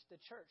teach the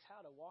church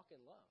how to walk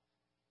in love.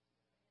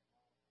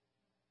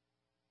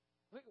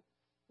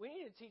 We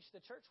need to teach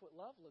the church what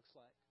love looks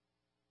like.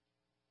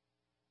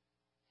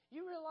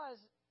 You realize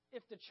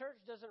if the church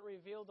doesn't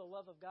reveal the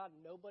love of God,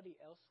 nobody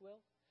else will.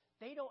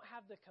 They don't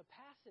have the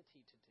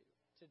capacity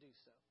to do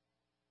so.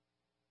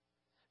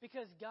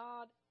 Because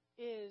God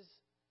is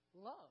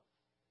love.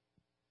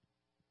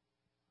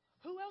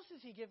 Who else is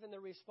He given the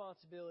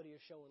responsibility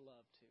of showing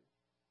love to?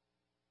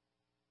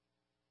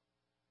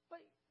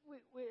 But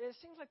it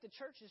seems like the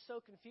church is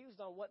so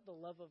confused on what the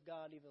love of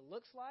God even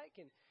looks like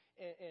and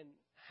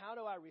how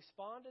do I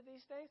respond to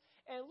these things.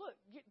 And look,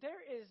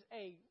 there is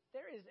a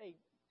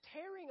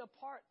tearing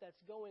apart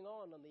that's going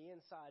on the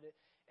inside.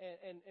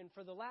 And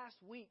for the last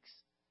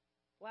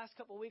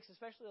couple of weeks,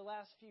 especially the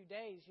last few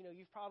days,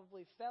 you've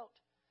probably felt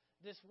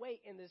this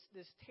weight and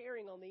this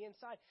tearing on the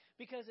inside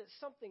because it's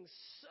something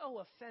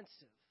so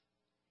offensive.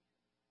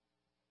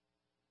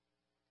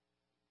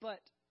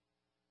 But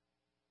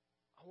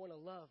I want to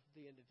love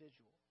the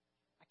individual.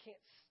 I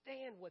can't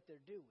stand what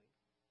they're doing.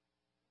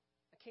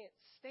 I can't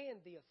stand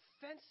the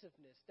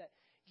offensiveness that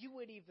you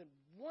would even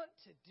want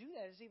to do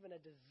that. There's even a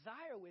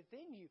desire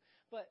within you.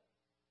 But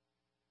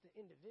the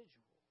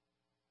individual.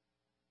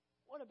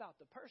 What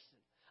about the person?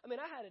 I mean,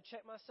 I had to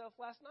check myself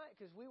last night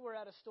because we were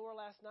at a store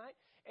last night,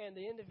 and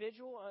the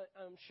individual,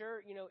 I'm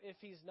sure, if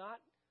he's not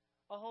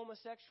a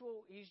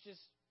homosexual, he's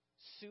just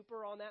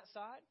super on that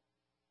side.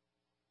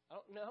 I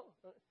don't know.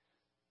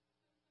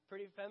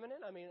 Pretty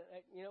feminine. I mean,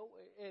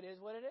 it is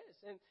what it is.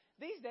 And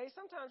these days,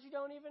 sometimes you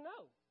don't even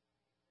know.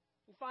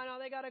 You find out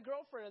they got a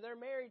girlfriend or they're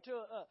married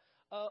to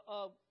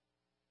a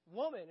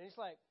woman. And it's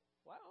like,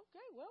 wow,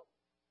 okay, well,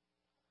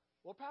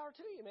 more power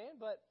to you,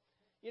 man. But,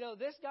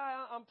 this guy,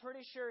 I'm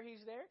pretty sure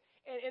he's there.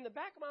 And in the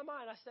back of my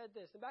mind, I said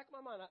this. In the back of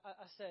my mind,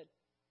 I said,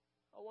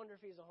 I wonder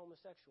if he's a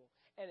homosexual.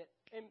 And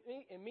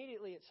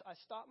immediately I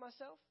stopped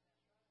myself.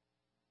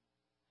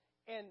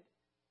 And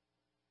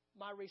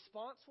my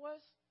response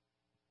was,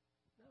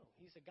 no,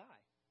 he's a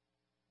guy.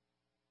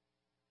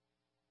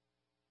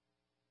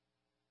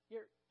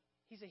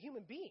 He's a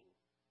human being,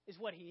 is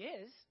what he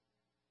is.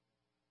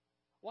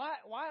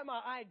 Why am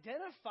I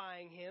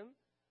identifying him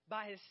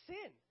by his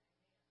sin?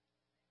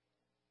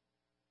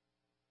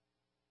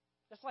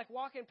 It's like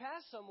walking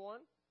past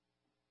someone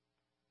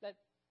that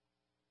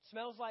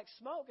smells like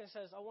smoke and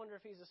says, I wonder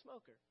if he's a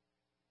smoker.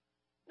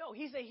 No,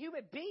 he's a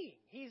human being.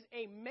 He's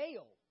a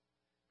male.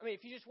 I mean,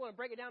 if you just want to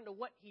break it down to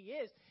what he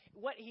is,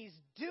 what he's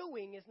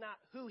doing is not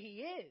who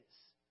he is.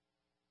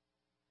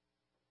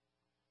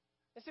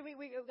 And so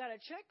we've got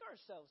to check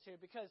ourselves here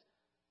because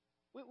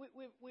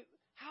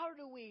how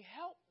do we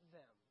help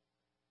them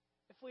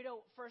if we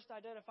don't first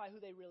identify who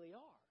they really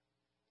are?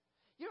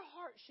 Your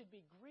heart should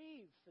be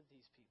grieved for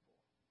these people.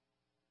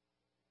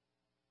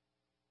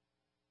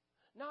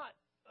 Not,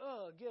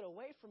 get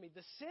away from me.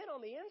 The sin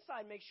on the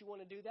inside makes you want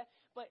to do that,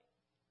 but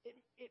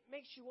it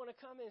makes you want to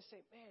come in and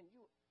say, man,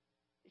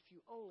 if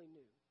you only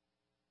knew.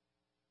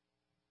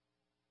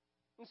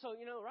 And so,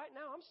 right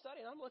now I'm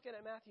studying. I'm looking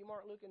at Matthew,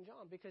 Mark, Luke, and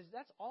John because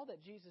that's all that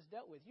Jesus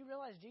dealt with. You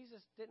realize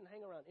Jesus didn't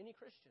hang around any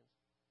Christians.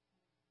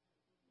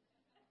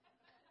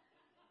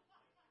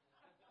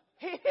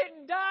 He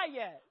didn't die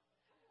yet.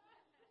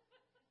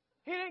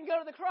 He didn't go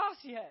to the cross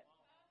yet.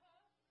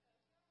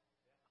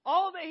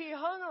 All that he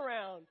hung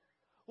around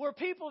were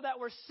people that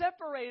were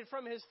separated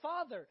from his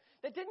Father,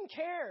 that didn't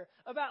care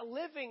about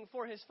living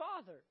for his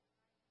Father.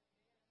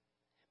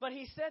 But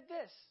he said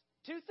this,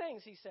 2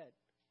 things he said.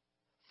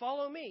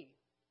 Follow me,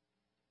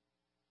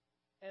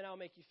 and I'll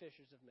make you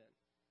fishers of men.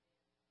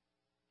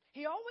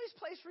 He always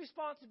placed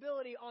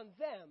responsibility on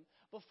them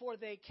before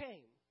they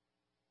came.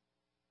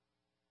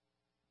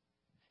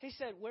 He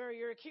said, where are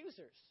your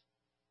accusers?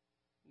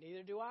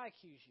 Neither do I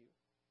accuse you.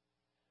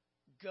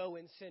 Go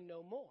and sin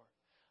no more.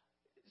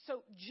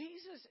 So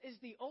Jesus is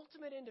the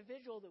ultimate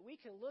individual that we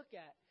can look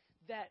at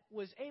that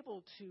was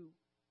able to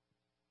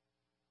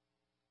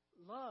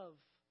love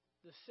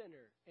the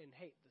sinner and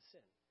hate the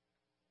sin.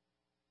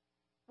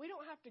 We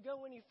don't have to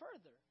go any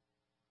further.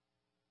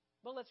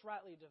 But let's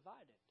rightly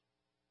divide it.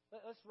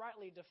 Let's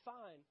rightly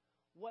define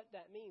what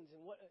that means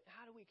and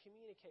how do we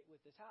communicate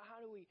with this? How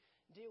do we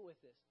deal with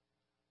this?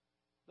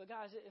 But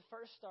guys, it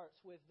first starts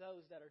with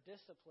those that are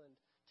disciplined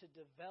to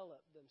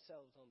develop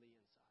themselves on the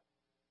inside.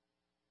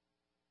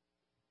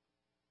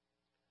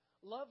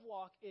 Love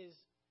walk is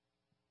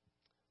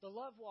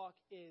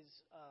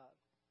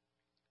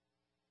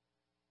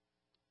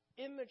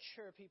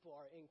immature people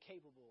are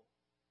incapable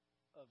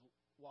of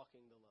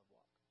walking the love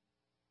walk,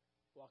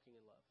 walking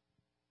in love.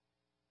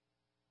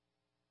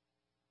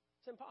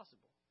 It's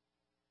impossible.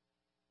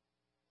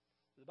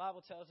 The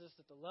Bible tells us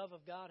that the love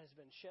of God has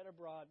been shed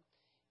abroad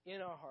in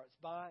our hearts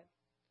by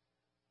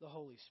the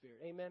Holy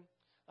Spirit. Amen?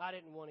 I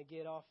didn't want to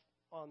get off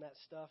on that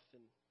stuff,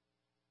 and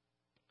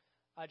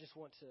I just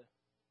want to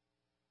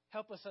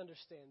help us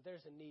understand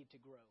there's a need to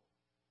grow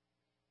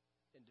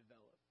and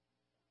develop.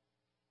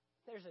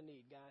 There's a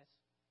need, guys.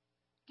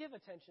 Give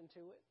attention to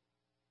it.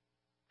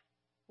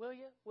 Will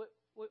you?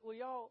 Will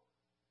y'all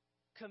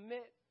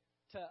commit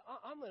to,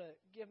 I'm going to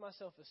give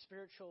myself a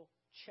spiritual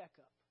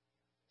checkup,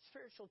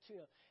 spiritual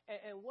tune-up.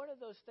 And what are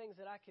those things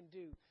that I can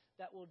do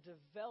that will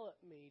develop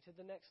me to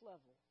the next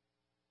level?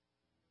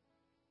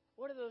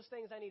 What are those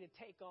things I need to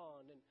take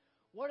on? And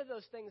what are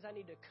those things I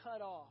need to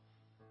cut off?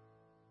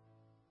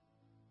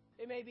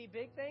 It may be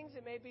big things.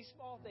 It may be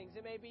small things.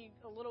 It may be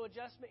a little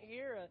adjustment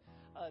here,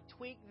 a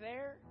tweak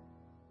there.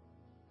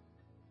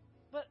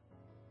 But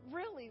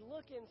really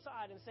look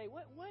inside and say,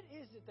 what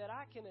is it that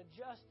I can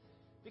adjust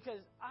because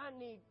I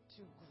need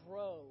to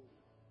grow?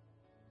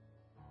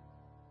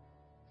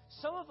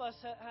 Some of us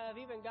have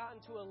even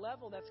gotten to a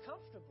level that's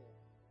comfortable.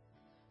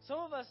 Some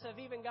of us have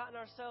even gotten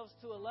ourselves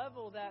to a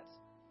level that's,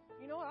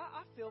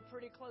 I feel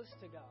pretty close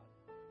to God.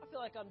 I feel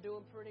like I'm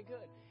doing pretty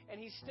good.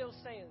 And He's still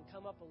saying,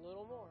 come up a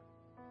little more.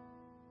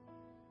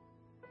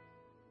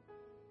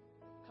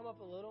 Come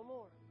up a little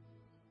more.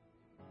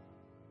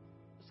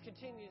 Let's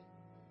continue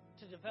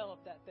to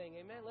develop that thing.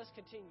 Amen. Let's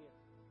continue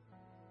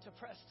to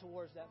press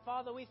towards that.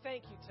 Father, we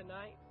thank you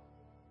tonight.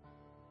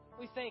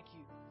 We thank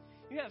you.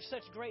 You have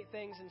such great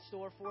things in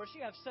store for us.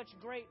 You have such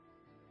great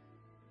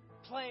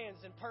plans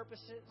and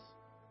purposes.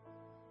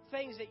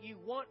 Things that you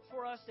want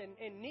for us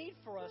and need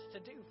for us to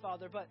do,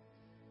 Father. But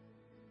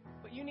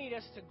you need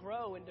us to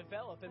grow and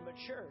develop and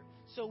mature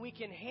so we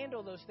can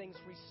handle those things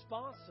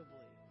responsibly.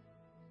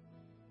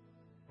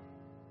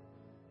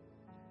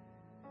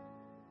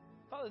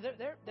 Father,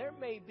 there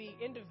may be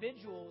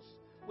individuals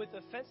with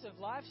offensive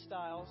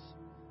lifestyles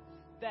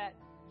that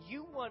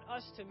you want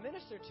us to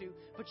minister to,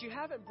 but you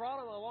haven't brought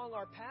them along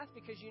our path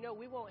because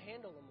we won't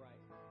handle them right.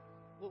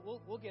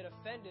 We'll get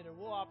offended, or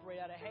we'll operate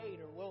out of hate,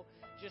 or we'll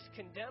just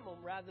condemn them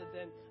rather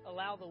than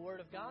allow the Word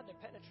of God to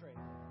penetrate.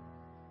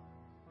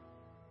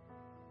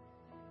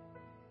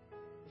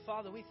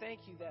 Father, we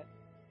thank you that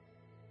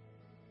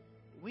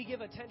we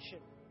give attention.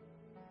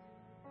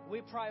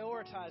 We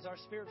prioritize our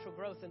spiritual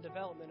growth and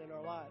development in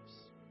our lives.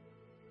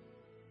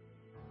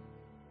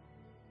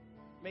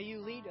 May you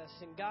lead us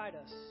and guide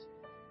us.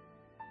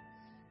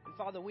 And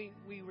Father, we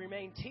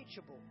remain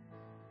teachable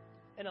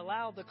and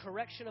allow the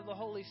correction of the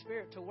Holy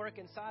Spirit to work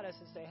inside us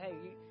and say, hey,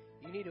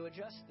 you need to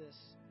adjust this.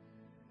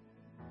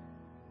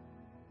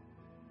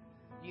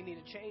 You need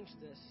to change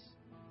this.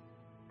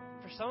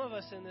 For some of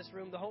us in this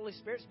room, the Holy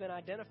Spirit's been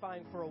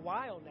identifying for a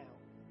while now.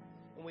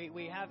 And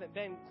we haven't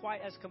been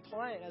quite as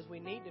compliant as we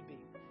need to be.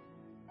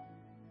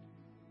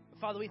 But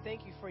Father, we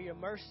thank you for your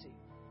mercy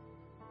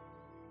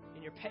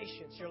and your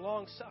patience, your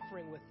long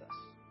suffering with us.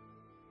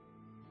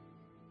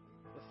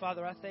 But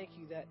Father, I thank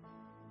you that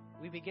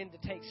we begin to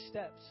take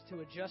steps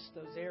to adjust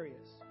those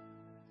areas.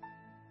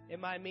 It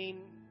might mean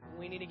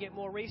we need to get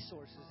more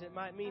resources. It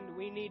might mean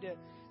we need to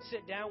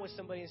sit down with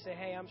somebody and say,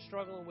 hey, I'm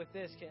struggling with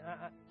this.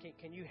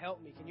 Can you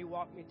help me? Can you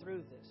walk me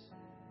through this?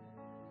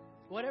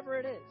 Whatever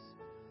it is.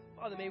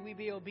 Father, may we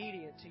be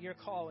obedient to your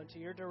call and to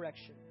your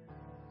direction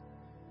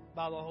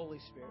by the Holy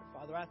Spirit.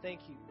 Father, I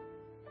thank you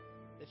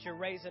that you're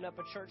raising up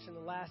a church in the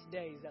last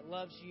days that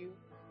loves you,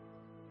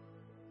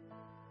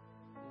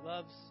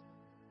 loves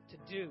to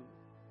do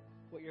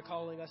what you're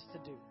calling us to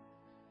do.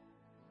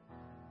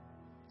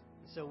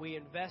 So we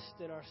invest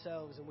in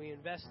ourselves and we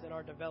invest in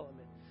our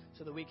development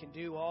so that we can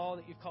do all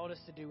that you've called us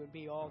to do and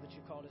be all that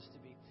you've called us to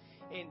be.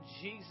 In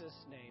Jesus'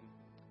 name,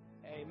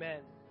 amen.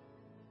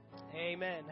 Amen.